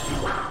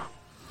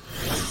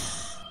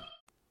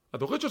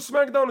 התוכנית של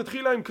סמקדאון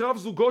התחילה עם קרב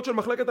זוגות של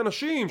מחלקת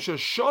הנשים,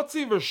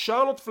 ששוצי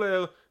ושרלוט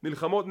פלר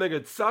נלחמות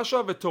נגד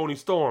סאשה וטוני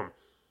סטורם.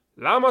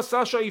 למה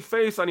סאשה היא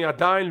פייס אני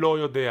עדיין לא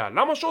יודע,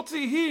 למה שוצי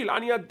היא היל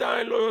אני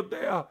עדיין לא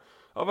יודע,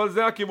 אבל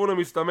זה הכיוון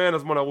המסתמן,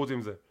 אז בוא נרוץ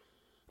עם זה.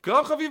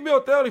 קרב חביב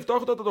ביותר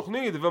לפתוח את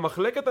התוכנית,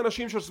 ומחלקת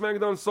הנשים של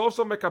סמקדאון סוף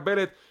סוף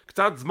מקבלת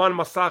קצת זמן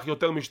מסך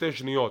יותר משתי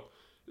שניות.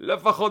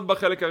 לפחות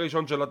בחלק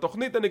הראשון של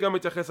התוכנית, אני גם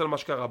מתייחס על מה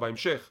שקרה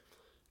בהמשך.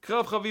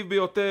 קרב חביב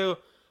ביותר,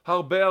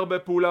 הרבה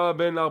פעולה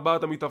בין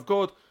ארבעת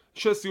המתאבקות,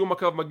 שסיום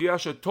הקרב מגיע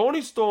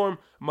שטוני סטורם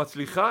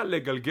מצליחה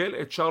לגלגל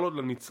את שרלוט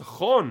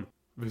לניצחון,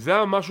 וזה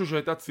היה משהו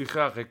שהייתה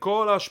צריכה אחרי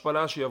כל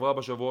ההשפלה שהיא עברה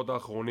בשבועות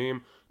האחרונים.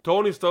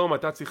 טוני סטורם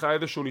הייתה צריכה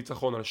איזשהו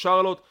ניצחון על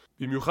שרלוט,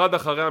 במיוחד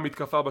אחרי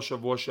המתקפה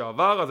בשבוע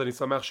שעבר, אז אני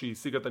שמח שהיא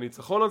השיגה את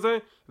הניצחון הזה,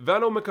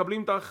 ואנו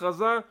מקבלים את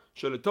ההכרזה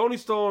שלטוני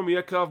סטורם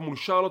יהיה קרב מול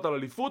שרלוט על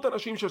אליפות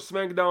הנשים של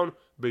סמקדאון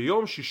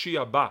ביום שישי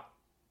הבא.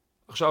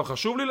 עכשיו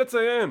חשוב לי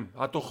לציין,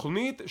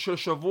 התוכנית של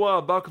שבוע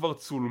הבא כבר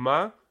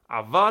צולמה,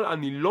 אבל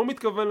אני לא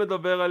מתכוון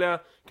לדבר עליה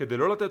כדי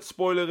לא לתת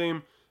ספוילרים.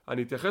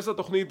 אני אתייחס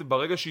לתוכנית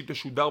ברגע שהיא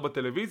תשודר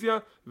בטלוויזיה,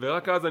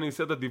 ורק אז אני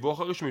אעשה את הדיווח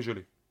הרשמי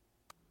שלי.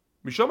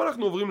 משם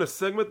אנחנו עוברים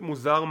לסגמנט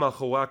מוזר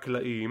מאחורי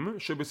הקלעים,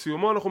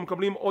 שבסיומו אנחנו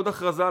מקבלים עוד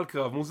הכרזה על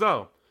קרב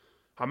מוזר.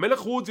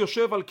 המלך וודס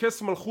יושב על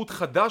כס מלכות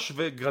חדש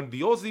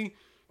וגרנדיוזי,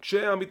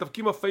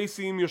 כשהמתאבקים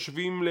הפייסים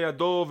יושבים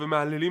לידו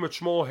ומהללים את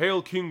שמו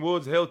Hail King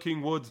Woods, Hail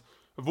King Woods,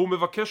 והוא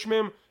מבקש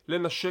מהם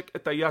לנשק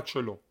את היד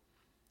שלו.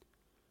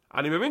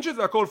 אני מבין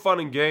שזה הכל fun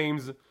and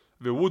games,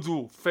 ווודס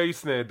הוא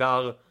פייס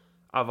נהדר,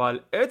 אבל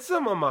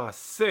עצם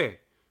המעשה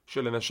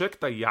של לנשק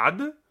את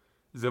היד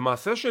זה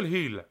מעשה של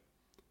היל.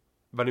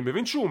 ואני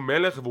מבין שהוא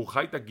מלך והוא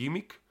חי את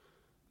הגימיק,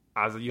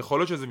 אז יכול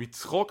להיות שזה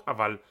מצחוק,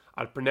 אבל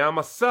על פני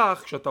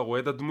המסך כשאתה רואה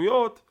את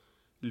הדמויות,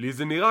 לי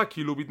זה נראה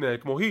כאילו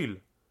מתנהג כמו היל.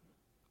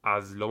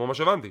 אז לא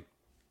ממש הבנתי.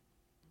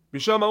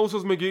 משם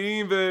האוסוס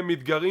מגיעים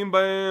ומתגרים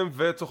בהם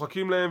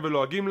וצוחקים להם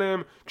ולועגים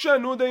להם,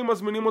 כשהניו-דיי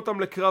מזמינים אותם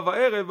לקרב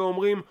הערב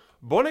ואומרים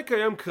בוא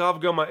נקיים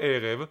קרב גם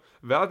הערב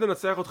ואז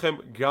ננצח אתכם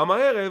גם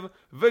הערב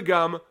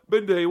וגם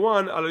ב-Day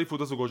 1 על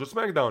אליפות הזוגות של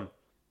סמקדאון.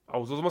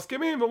 האוסוס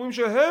מסכימים ואומרים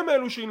שהם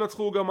אלו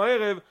שינצחו גם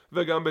הערב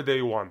וגם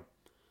ב-Day 1.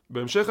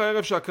 בהמשך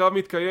הערב שהקרב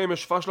מתקיים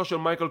יש פשלה של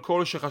מייקל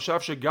קול שחשב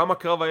שגם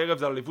הקרב הערב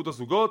זה על אליפות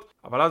הזוגות,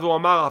 אבל אז הוא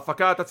אמר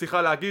ההפקה אתה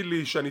צריכה להגיד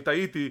לי שאני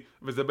טעיתי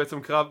וזה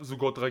בעצם קרב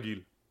זוגות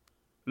רגיל.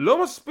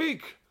 לא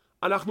מספיק,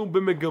 אנחנו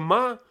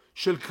במגמה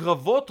של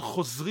קרבות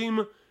חוזרים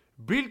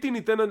בלתי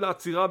ניתנת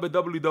לעצירה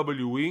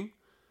ב-WWE.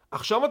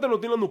 עכשיו אתם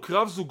נותנים לנו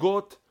קרב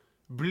זוגות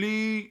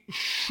בלי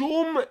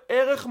שום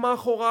ערך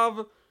מאחוריו,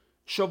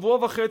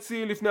 שבוע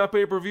וחצי לפני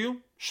הפייפריוויו,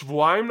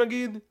 שבועיים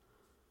נגיד.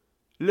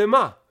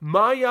 למה?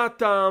 מה היה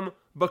הטעם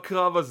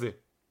בקרב הזה?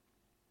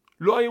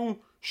 לא היו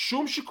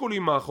שום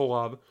שיקולים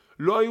מאחוריו,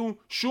 לא היו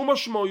שום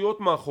משמעויות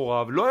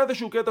מאחוריו, לא היה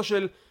איזשהו קטע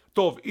של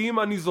טוב, אם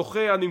אני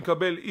זוכה אני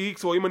מקבל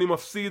X, או אם אני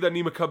מפסיד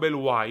אני מקבל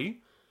Y.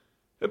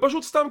 הם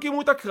פשוט סתם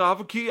קיימו את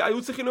הקרב כי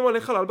היו צריכים למלא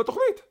חלל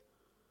בתוכנית.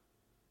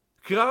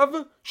 קרב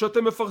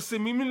שאתם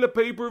מפרסמים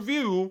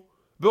לפייפריוויו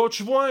בעוד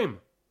שבועיים.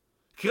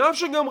 קרב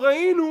שגם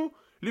ראינו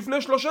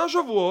לפני 3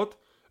 שבועות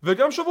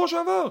וגם שבוע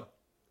שעבר.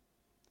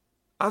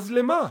 אז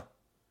למה?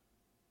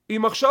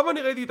 אם עכשיו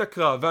אני ראיתי את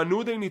הקרב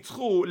והניו-דיי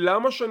ניצחו,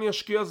 למה שאני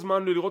אשקיע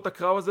זמן לראות את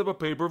הקרב הזה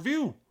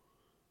בפייפריוויו?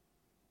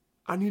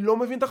 אני לא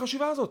מבין את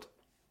החשיבה הזאת.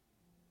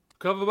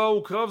 הקרב הבא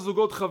הוא קרב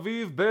זוגות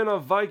חביב בין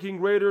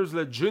הווייקינג ריידרס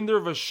לג'ינדר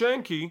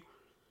ושנקי,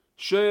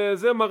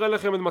 שזה מראה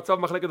לכם את מצב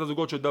מחלקת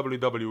הזוגות של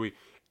WWE.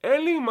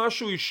 אין לי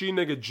משהו אישי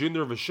נגד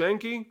ג'ינדר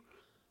ושנקי,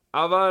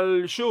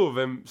 אבל שוב,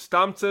 הם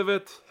סתם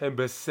צוות, הם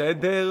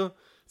בסדר,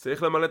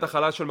 צריך למלא את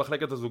החלל של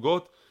מחלקת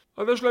הזוגות,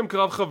 אז יש להם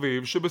קרב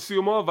חביב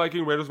שבסיומו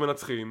הווייקינג ריידרס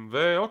מנצחים,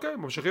 ואוקיי,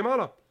 ממשיכים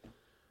הלאה.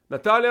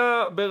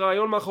 נטליה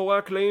ברעיון מאחורי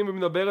הקלעים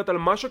ומדברת על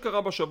מה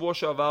שקרה בשבוע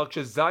שעבר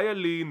כשזיה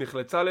לי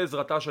נחלצה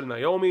לעזרתה של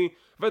ניומי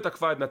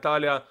ותקפה את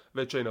נטליה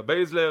ואת שיינה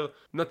בייזלר.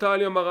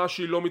 נטליה מראה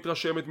שהיא לא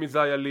מתרשמת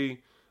מזיה לי,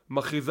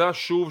 מכריזה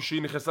שוב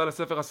שהיא נכנסה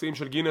לספר השיאים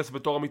של גינס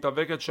בתור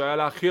המתאבקת שהיה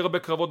לה הכי הרבה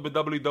קרבות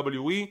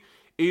ב-WWE,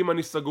 אם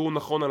אני סגור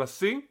נכון על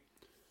השיא.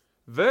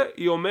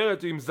 והיא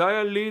אומרת, אם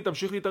זיה לי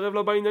תמשיך להתערב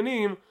לה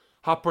בעניינים,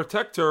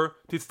 הפרוטקטור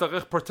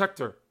תצטרך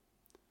פרוטקטור.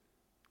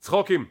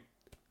 צחוקים,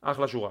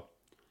 אחלה שורה.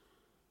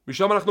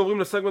 משם אנחנו עוברים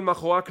לסגמנט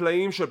מאחורי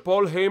הקלעים של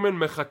פול היימן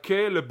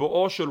מחכה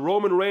לבואו של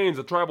רומן ריינס,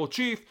 הטרייבל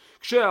צ'יף,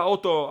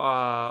 כשהאוטו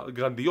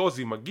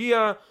הגרנדיוזי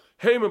מגיע,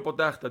 היימן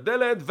פותח את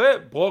הדלת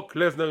וברוק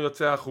לזנר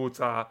יוצא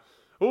החוצה.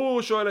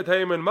 הוא שואל את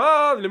היימן,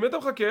 מה? למי אתה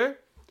מחכה?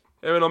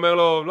 היימן אומר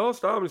לו, לא,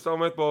 סתם, אני סתם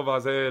עומד פה,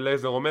 ואז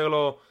לזנר אומר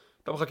לו,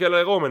 אתה מחכה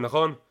לרומן,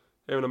 נכון?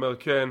 היימן אומר,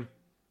 כן.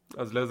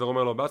 אז לזנר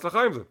אומר לו,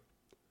 בהצלחה עם זה.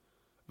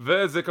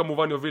 וזה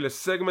כמובן יוביל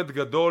לסגמנט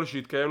גדול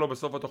שיתקיים לו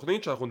בסוף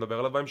התוכנית שאנחנו נדבר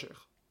עליו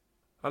בהמשך.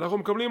 אנחנו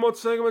מקבלים עוד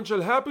סגמנט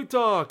של Happy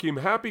Talk עם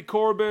הפי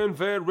קורבן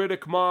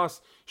ורידיק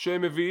מוס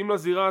שהם מביאים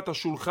לזירה את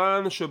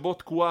השולחן שבו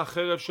תקועה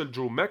החרב של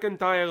ג'רו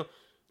מקנטייר,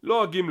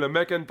 לועגים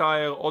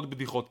למקנטייר, עוד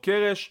בדיחות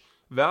קרש,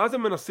 ואז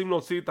הם מנסים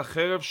להוציא את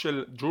החרב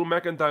של ג'רו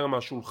מקנטייר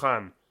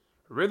מהשולחן.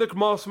 רידיק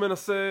מוס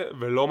מנסה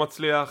ולא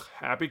מצליח,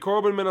 הפי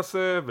קורבן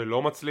מנסה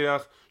ולא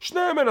מצליח,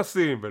 שניהם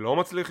מנסים ולא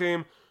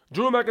מצליחים.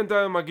 ג'רו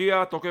מקנטייר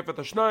מגיע, תוקף את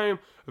השניים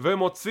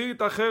ומוציא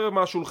את החרב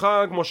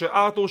מהשולחן כמו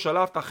שארתור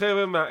שלף את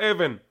החרב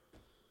מהאבן.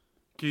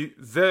 כי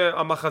זה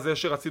המחזה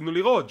שרצינו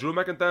לראות, ג'רו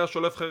מקנטייר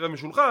שולף חרב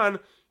משולחן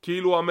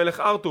כאילו המלך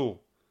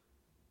ארתור.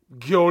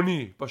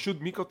 גאוני, פשוט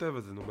מי כותב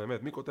את זה? נו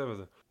באמת, מי כותב את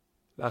זה?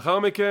 לאחר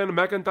מכן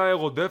מקנטייר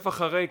רודף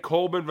אחרי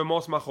קורבן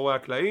ומוס מאחורי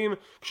הקלעים,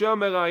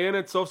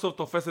 כשהמראיינת סוף סוף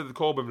תופסת את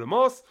קורבן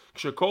ומוס,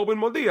 כשקורבן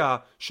מודיע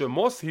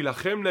שמוס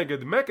הילחם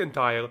נגד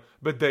מקנטייר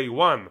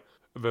ב-day 1,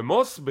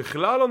 ומוס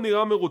בכלל לא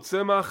נראה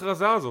מרוצה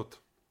מההכרזה הזאת.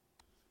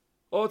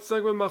 עוד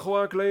סגמנט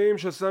מאחורי הקלעים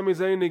שסמי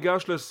זיין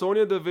ניגש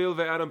לסוניה דוויל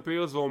ואדם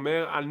פירס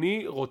ואומר,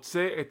 אני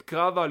רוצה את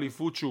קרב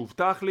האליפות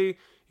שהובטח לי,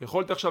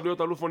 יכולתי עכשיו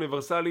להיות אלוף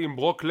אוניברסלי אם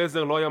ברוק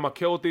לזנר לא היה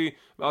מכה אותי,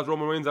 ואז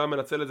רומן ריינס היה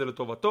מנצל את זה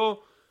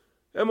לטובתו.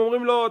 הם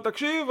אומרים לו,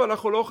 תקשיב,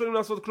 אנחנו לא יכולים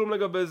לעשות כלום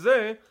לגבי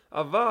זה,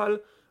 אבל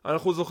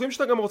אנחנו זוכרים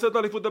שאתה גם רוצה את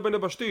האליפות הבין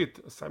יבשתית.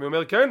 סמי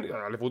אומר, כן,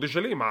 האליפות היא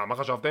שלי, מה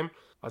חשבתם?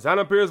 אז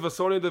אדם פירס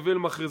וסוניה דוויל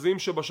מכריזים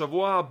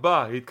שבשבוע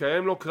הבא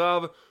יתקיים לו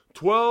קרב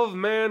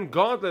 12-man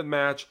gauntlet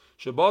match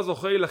שבו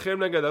הזוכה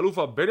ילחם נגד אלוף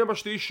הבין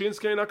יבשתי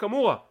שינסקי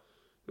נקמורה.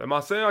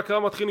 למעשה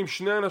הקרב מתחיל עם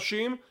שני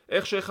אנשים,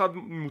 איך שאחד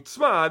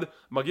מוצמד,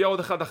 מגיע עוד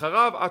אחד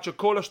אחריו עד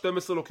שכל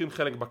ה-12 לוקחים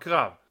חלק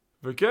בקרב.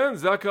 וכן,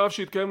 זה הקרב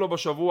שיתקיים לו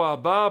בשבוע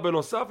הבא.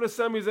 בנוסף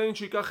לסמי זיין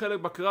שיקח חלק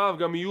בקרב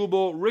גם יהיו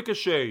בו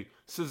ריקושי,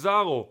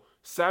 סזארו,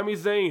 סמי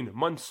זיין,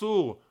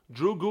 מנסור,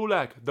 דרו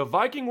גולק, The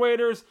Viking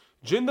Raiders,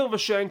 ג'ינדר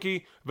ושנקי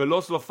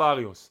ולוס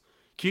לופריוס.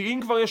 כי אם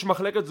כבר יש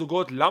מחלקת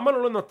זוגות, למה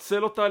לא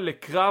לנצל אותה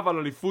לקרב על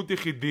אליפות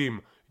יחידים?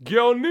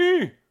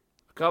 גאוני!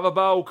 הקרב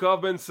הבא הוא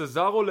קרב בין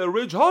סזארו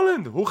לרידג'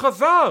 הולנד, הוא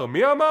חזר,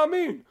 מי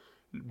המאמין?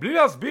 בלי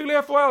להסביר לי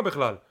איפה הוא היה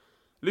בכלל.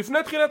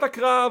 לפני תחילת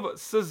הקרב,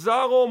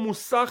 סזארו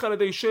מוסך על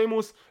ידי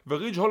שיימוס,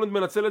 ורידג' הולנד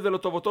מנצל את זה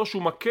לטובתו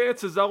שהוא מכה את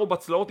סזארו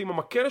בצלעות עם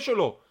המקל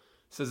שלו.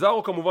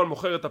 סזארו כמובן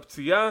מוכר את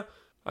הפציעה,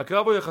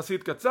 הקרב הוא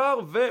יחסית קצר,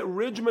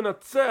 ורידג'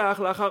 מנצח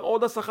לאחר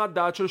עוד הסחת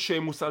דעת של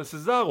שיימוס על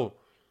סזארו.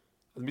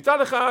 אז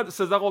מצד אחד,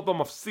 סזארו עוד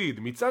פעם מפסיד,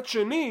 מצד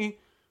שני,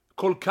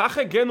 כל כך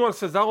הגנו על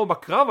סזארו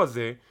בקרב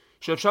הזה,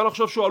 שאפשר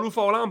לחשוב שהוא אלוף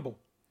העולם בו.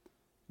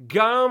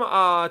 גם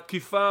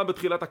התקיפה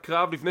בתחילת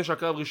הקרב לפני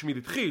שהקרב רשמית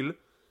התחיל,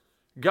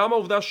 גם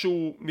העובדה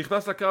שהוא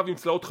נכנס לקרב עם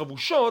צלעות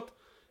חבושות,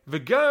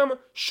 וגם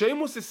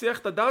שיימוס הסיח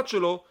את הדעת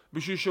שלו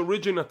בשביל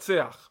שרידג'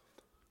 ינצח.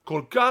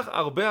 כל כך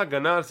הרבה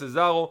הגנה על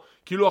סזארו,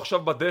 כאילו עכשיו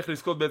בדרך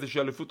לזכות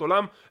באיזושהי אליפות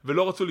עולם,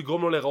 ולא רצו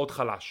לגרום לו להיראות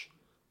חלש.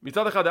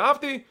 מצד אחד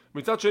אהבתי,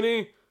 מצד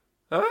שני,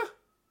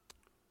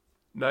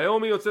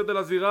 נאיומי יוצאת אל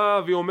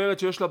הזירה והיא אומרת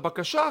שיש לה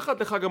בקשה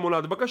אחת לחג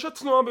המולד, בקשה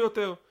צנועה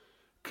ביותר.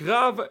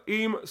 קרב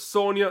עם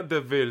סוניה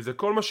דוויל, זה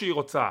כל מה שהיא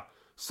רוצה.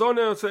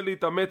 סוניה יוצא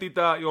להתעמת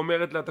איתה, היא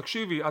אומרת לה,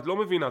 תקשיבי, את לא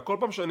מבינה, כל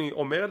פעם שאני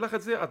אומרת לך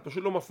את זה, את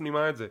פשוט לא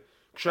מפנימה את זה.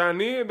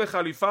 כשאני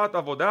בחליפת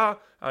עבודה,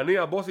 אני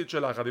הבוסית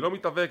שלך, אני לא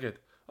מתאבקת.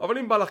 אבל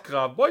אם בא לך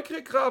קרב, בואי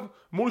קרי קרב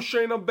מול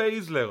שיינה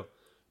בייזלר.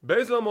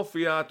 בייזלר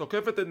מופיעה,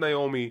 תוקפת את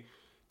נאיומי,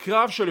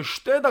 קרב של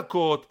 2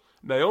 דקות,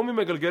 נאיומי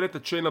מגלגלת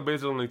את שיינה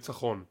בייזלר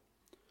לניצחון.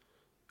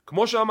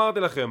 כמו שאמרתי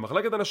לכם,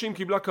 מחלקת הנשים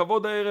קיבלה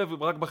כבוד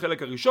הערב רק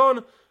בחלק הראשון,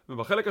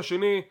 ובחלק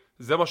השני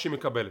זה מה שהיא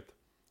מקבלת.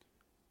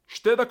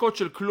 2 דקות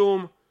של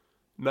כלום,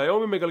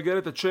 נאיומי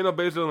מגלגלת את שיינה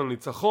בייזלר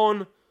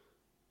לניצחון,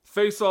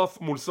 פייס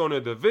אוף מול סוניה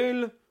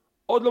דוויל,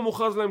 עוד לא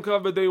מוכרז להם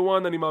קרב ב-day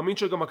 1, אני מאמין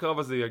שגם הקרב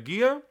הזה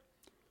יגיע,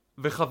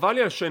 וחבל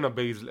לי על שיינה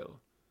בייזלר,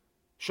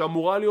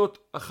 שאמורה להיות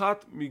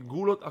אחת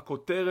מגולות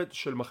הכותרת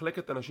של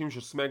מחלקת הנשים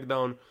של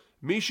סמקדאון,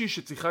 מישהי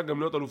שצריכה גם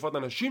להיות אלופת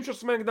הנשים של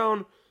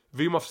סמקדאון,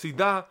 והיא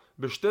מפסידה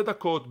ב2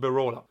 דקות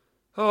ברולאפ.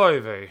 אוי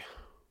ויי.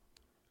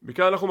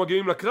 מכאן אנחנו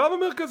מגיעים לקרב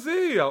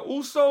המרכזי,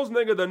 האוסוס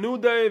נגד הניו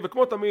דיי,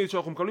 וכמו תמיד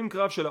כשאנחנו מקבלים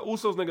קרב של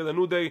האוסוס נגד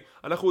הניו דיי,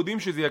 אנחנו יודעים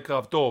שזה יהיה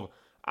קרב טוב,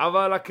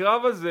 אבל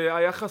הקרב הזה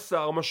היה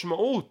חסר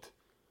משמעות.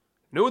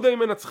 ניו דיי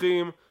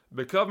מנצחים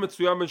בקרב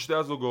מצוין בין שתי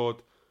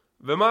הזוגות,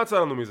 ומה יצא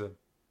לנו מזה?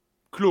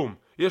 כלום.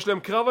 יש להם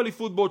קרב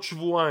אליפות בעוד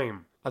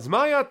שבועיים. אז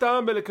מה היה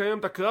הטעם בלקיים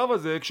את הקרב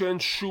הזה כשאין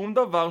שום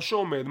דבר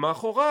שעומד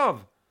מאחוריו?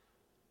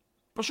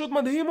 פשוט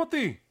מדהים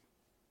אותי.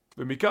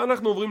 ומכאן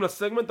אנחנו עוברים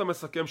לסגמנט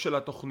המסכם של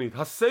התוכנית,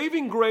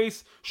 ה-saving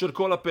grace של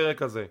כל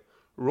הפרק הזה.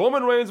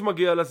 רומן ריינס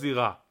מגיע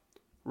לזירה.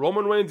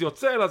 רומן ריינס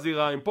יוצא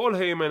לזירה עם פול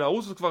היימן,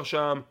 האוסוס כבר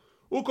שם.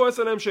 הוא כועס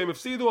עליהם שהם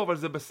הפסידו, אבל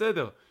זה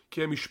בסדר,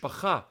 כי הם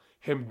משפחה,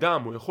 הם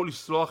דם, הוא יכול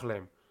לסלוח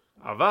להם.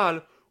 אבל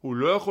הוא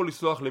לא יכול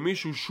לסלוח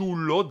למישהו שהוא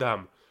לא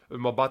דם,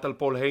 במבט על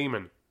פול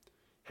היימן.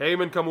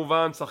 היימן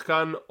כמובן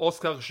שחקן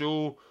אוסקר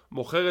שהוא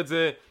מוכר את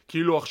זה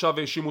כאילו עכשיו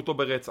האשימו אותו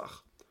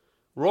ברצח.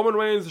 רומן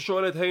ריינס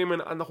שואל את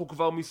היימן, אנחנו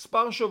כבר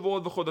מספר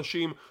שבועות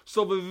וחודשים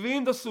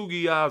סובבים את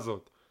הסוגיה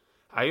הזאת.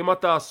 האם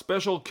אתה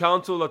special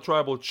counsel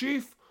לטרייבל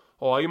צ'יף,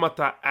 או האם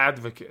אתה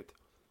advocate?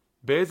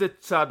 באיזה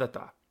צד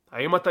אתה?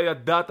 האם אתה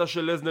ידעת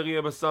שלזנר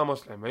יהיה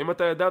בסאמרסלאם? האם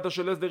אתה ידעת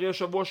שלזנר יהיה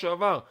שבוע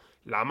שעבר?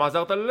 למה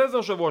עזרת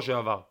ללזנר שבוע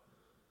שעבר?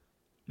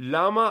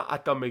 למה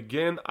אתה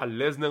מגן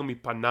על לזנר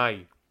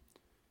מפניי?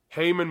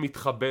 היימן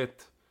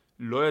מתחבט,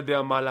 לא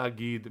יודע מה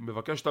להגיד,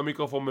 מבקש את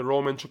המיקרופון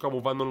מרומן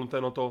שכמובן לא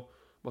נותן אותו,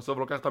 בסוף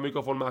לוקח את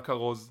המיקרופון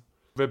מהכרוז,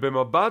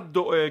 ובמבט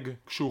דואג,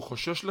 כשהוא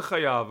חושש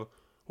לחייו,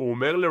 הוא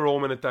אומר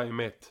לרומן את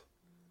האמת.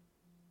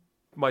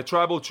 My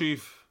tribal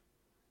chief,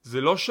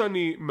 זה לא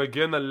שאני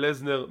מגן על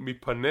לזנר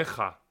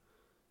מפניך,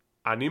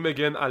 אני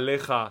מגן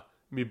עליך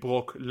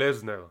מברוק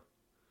לזנר.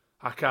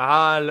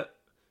 הקהל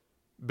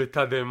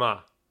בתדמה.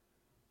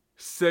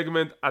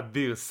 סגמנט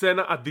אדיר,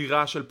 סצנה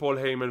אדירה של פול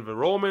היימן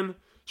ורומן,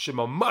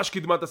 שממש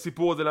קידמה את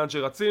הסיפור הזה לאן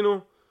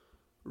שרצינו.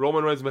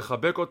 רומן ריינס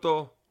מחבק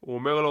אותו, הוא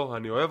אומר לו,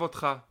 אני אוהב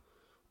אותך,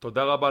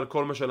 תודה רבה על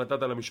כל מה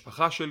שנתת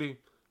למשפחה שלי,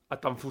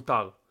 אתה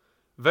מפוטר.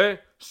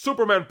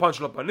 וסופרמן פאנץ'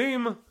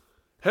 לפנים,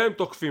 הם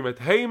תוקפים את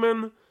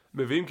היימן,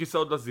 מביאים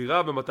כיסאות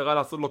לזירה במטרה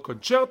לעשות לו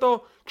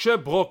קונצ'רטו,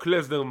 כשברוק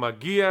לזנר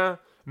מגיע,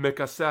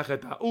 מכסח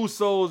את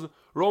האוסוס,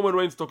 רומן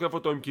ריינס תוקף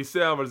אותו עם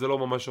כיסא אבל זה לא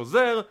ממש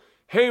עוזר,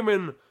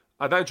 היימן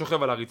עדיין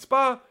שוכב על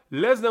הרצפה,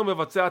 לזנר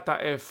מבצע את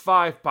ה-F5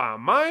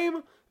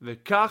 פעמיים,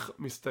 וכך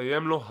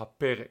מסתיים לו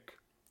הפרק.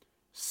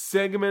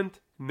 סגמנט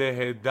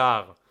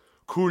נהדר.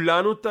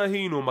 כולנו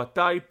תהינו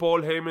מתי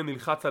פול היימן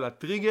נלחץ על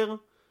הטריגר.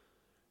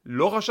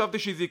 לא חשבתי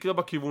שזה יקרה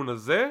בכיוון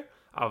הזה,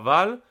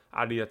 אבל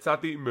אני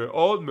יצאתי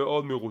מאוד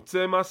מאוד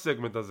מרוצה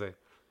מהסגמנט הזה.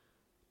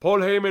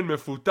 פול היימן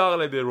מפוטר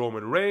על ידי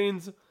רומן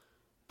ריינס,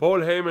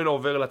 פול היימן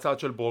עובר לצד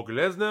של ברוק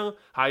לזנר.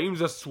 האם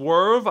זה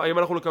סוורב? האם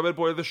אנחנו נקבל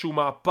פה איזשהו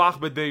מהפך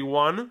ב-day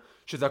one,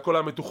 שזה הכל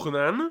היה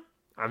מתוכנן?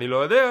 אני לא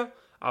יודע,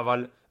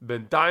 אבל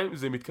בינתיים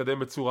זה מתקדם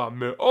בצורה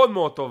מאוד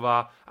מאוד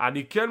טובה.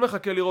 אני כן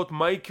מחכה לראות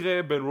מה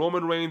יקרה בין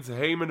רומן ריינס,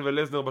 היימן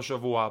ולזנר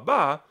בשבוע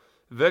הבא,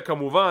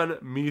 וכמובן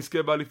מי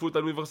יזכה באליפות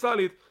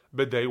האוניברסלית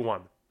ב-day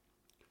one.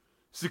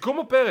 סיכום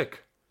הפרק.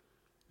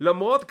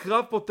 למרות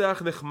קרב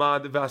פותח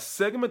נחמד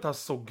והסגמנט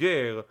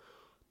הסוגר,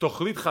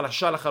 תוכנית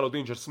חלשה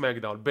לחלוטין של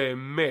סמקדאון,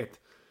 באמת.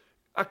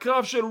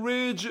 הקרב של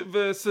רידג'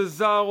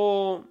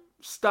 וסזארו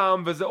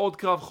סתם, וזה עוד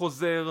קרב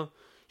חוזר,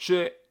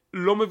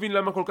 שלא מבין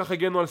למה כל כך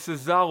הגנו על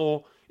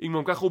סזארו, אם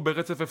גם ככה הוא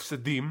ברצף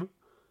הפסדים.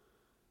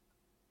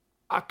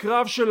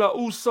 הקרב של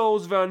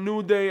האוסוס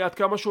והניו דיי, עד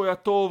כמה שהוא היה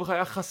טוב,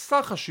 היה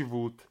חסר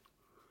חשיבות.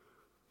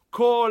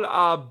 כל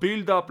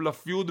הבילדאפ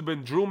לפיוד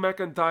בין דרו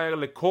מקנטייר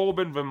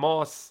לקורבן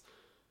ומוס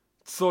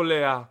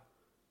צולע.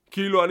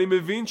 כאילו אני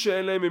מבין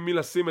שאין להם ממי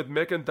לשים את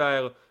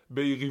מקנטייר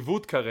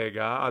ביריבות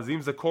כרגע, אז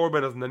אם זה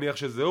קורבן אז נניח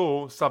שזה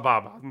הוא,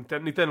 סבבה,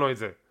 ניתן לו את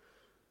זה.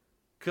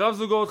 קרב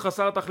זוגות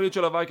חסר תכלית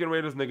של הווייקן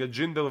ריינרס נגד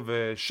ג'ינדר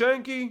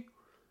ושנקי,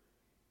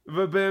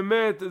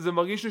 ובאמת זה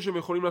מרגיש לי שהם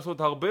יכולים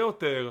לעשות הרבה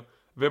יותר,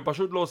 והם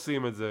פשוט לא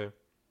עושים את זה.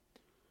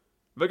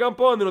 וגם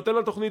פה אני נותן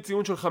לתוכנית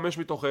ציון של 5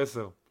 מתוך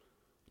 10.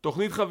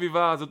 תוכנית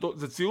חביבה,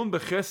 זה ציון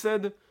בחסד,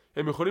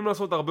 הם יכולים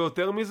לעשות הרבה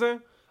יותר מזה,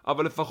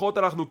 אבל לפחות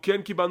אנחנו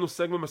כן קיבלנו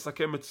סגמנט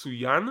מסכם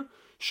מצוין,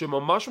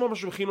 שממש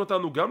ממש מכין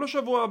אותנו גם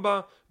לשבוע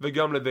הבא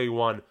וגם ל-day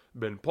one,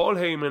 בין פול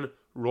היימן,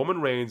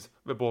 רומן ריינס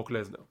וברוק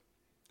לזנר.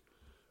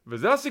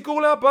 וזה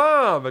הסיקור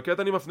להפעם, וכעת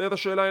אני מפנה את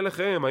השאלה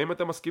אליכם, האם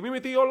אתם מסכימים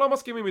איתי או לא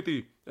מסכימים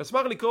איתי?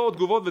 אשמח לקרוא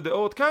תגובות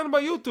ודעות כאן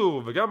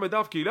ביוטיוב, וגם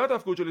בדף קהילת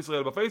ההפקות של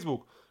ישראל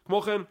בפייסבוק.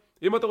 כמו כן,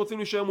 אם אתם רוצים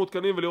להישאר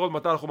מעודכנים ולראות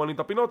מתי אנחנו מעלים את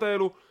הפינות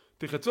האלו,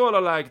 תחצו על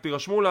הלייק,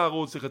 תירשמו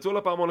לערוץ, תחצו על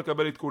הפעמון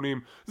לקבל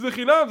עדכונים. זה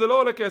חינם, זה לא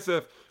עולה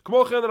כסף.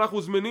 כמו כן,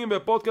 אנחנו זמינים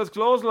בפודקאסט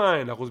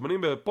קלוזליין, אנחנו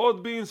זמינים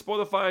בפודבין,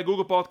 ספוטיפיי,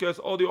 גוגל פודקאסט,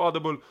 אודיו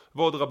אודיבל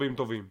ועוד רבים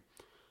טובים.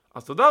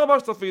 אז תודה רבה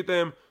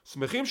שצפיתם,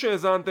 שמחים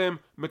שהאזנתם,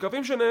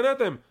 מקווים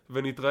שנהנתם,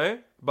 ונתראה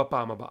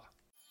בפעם הבאה.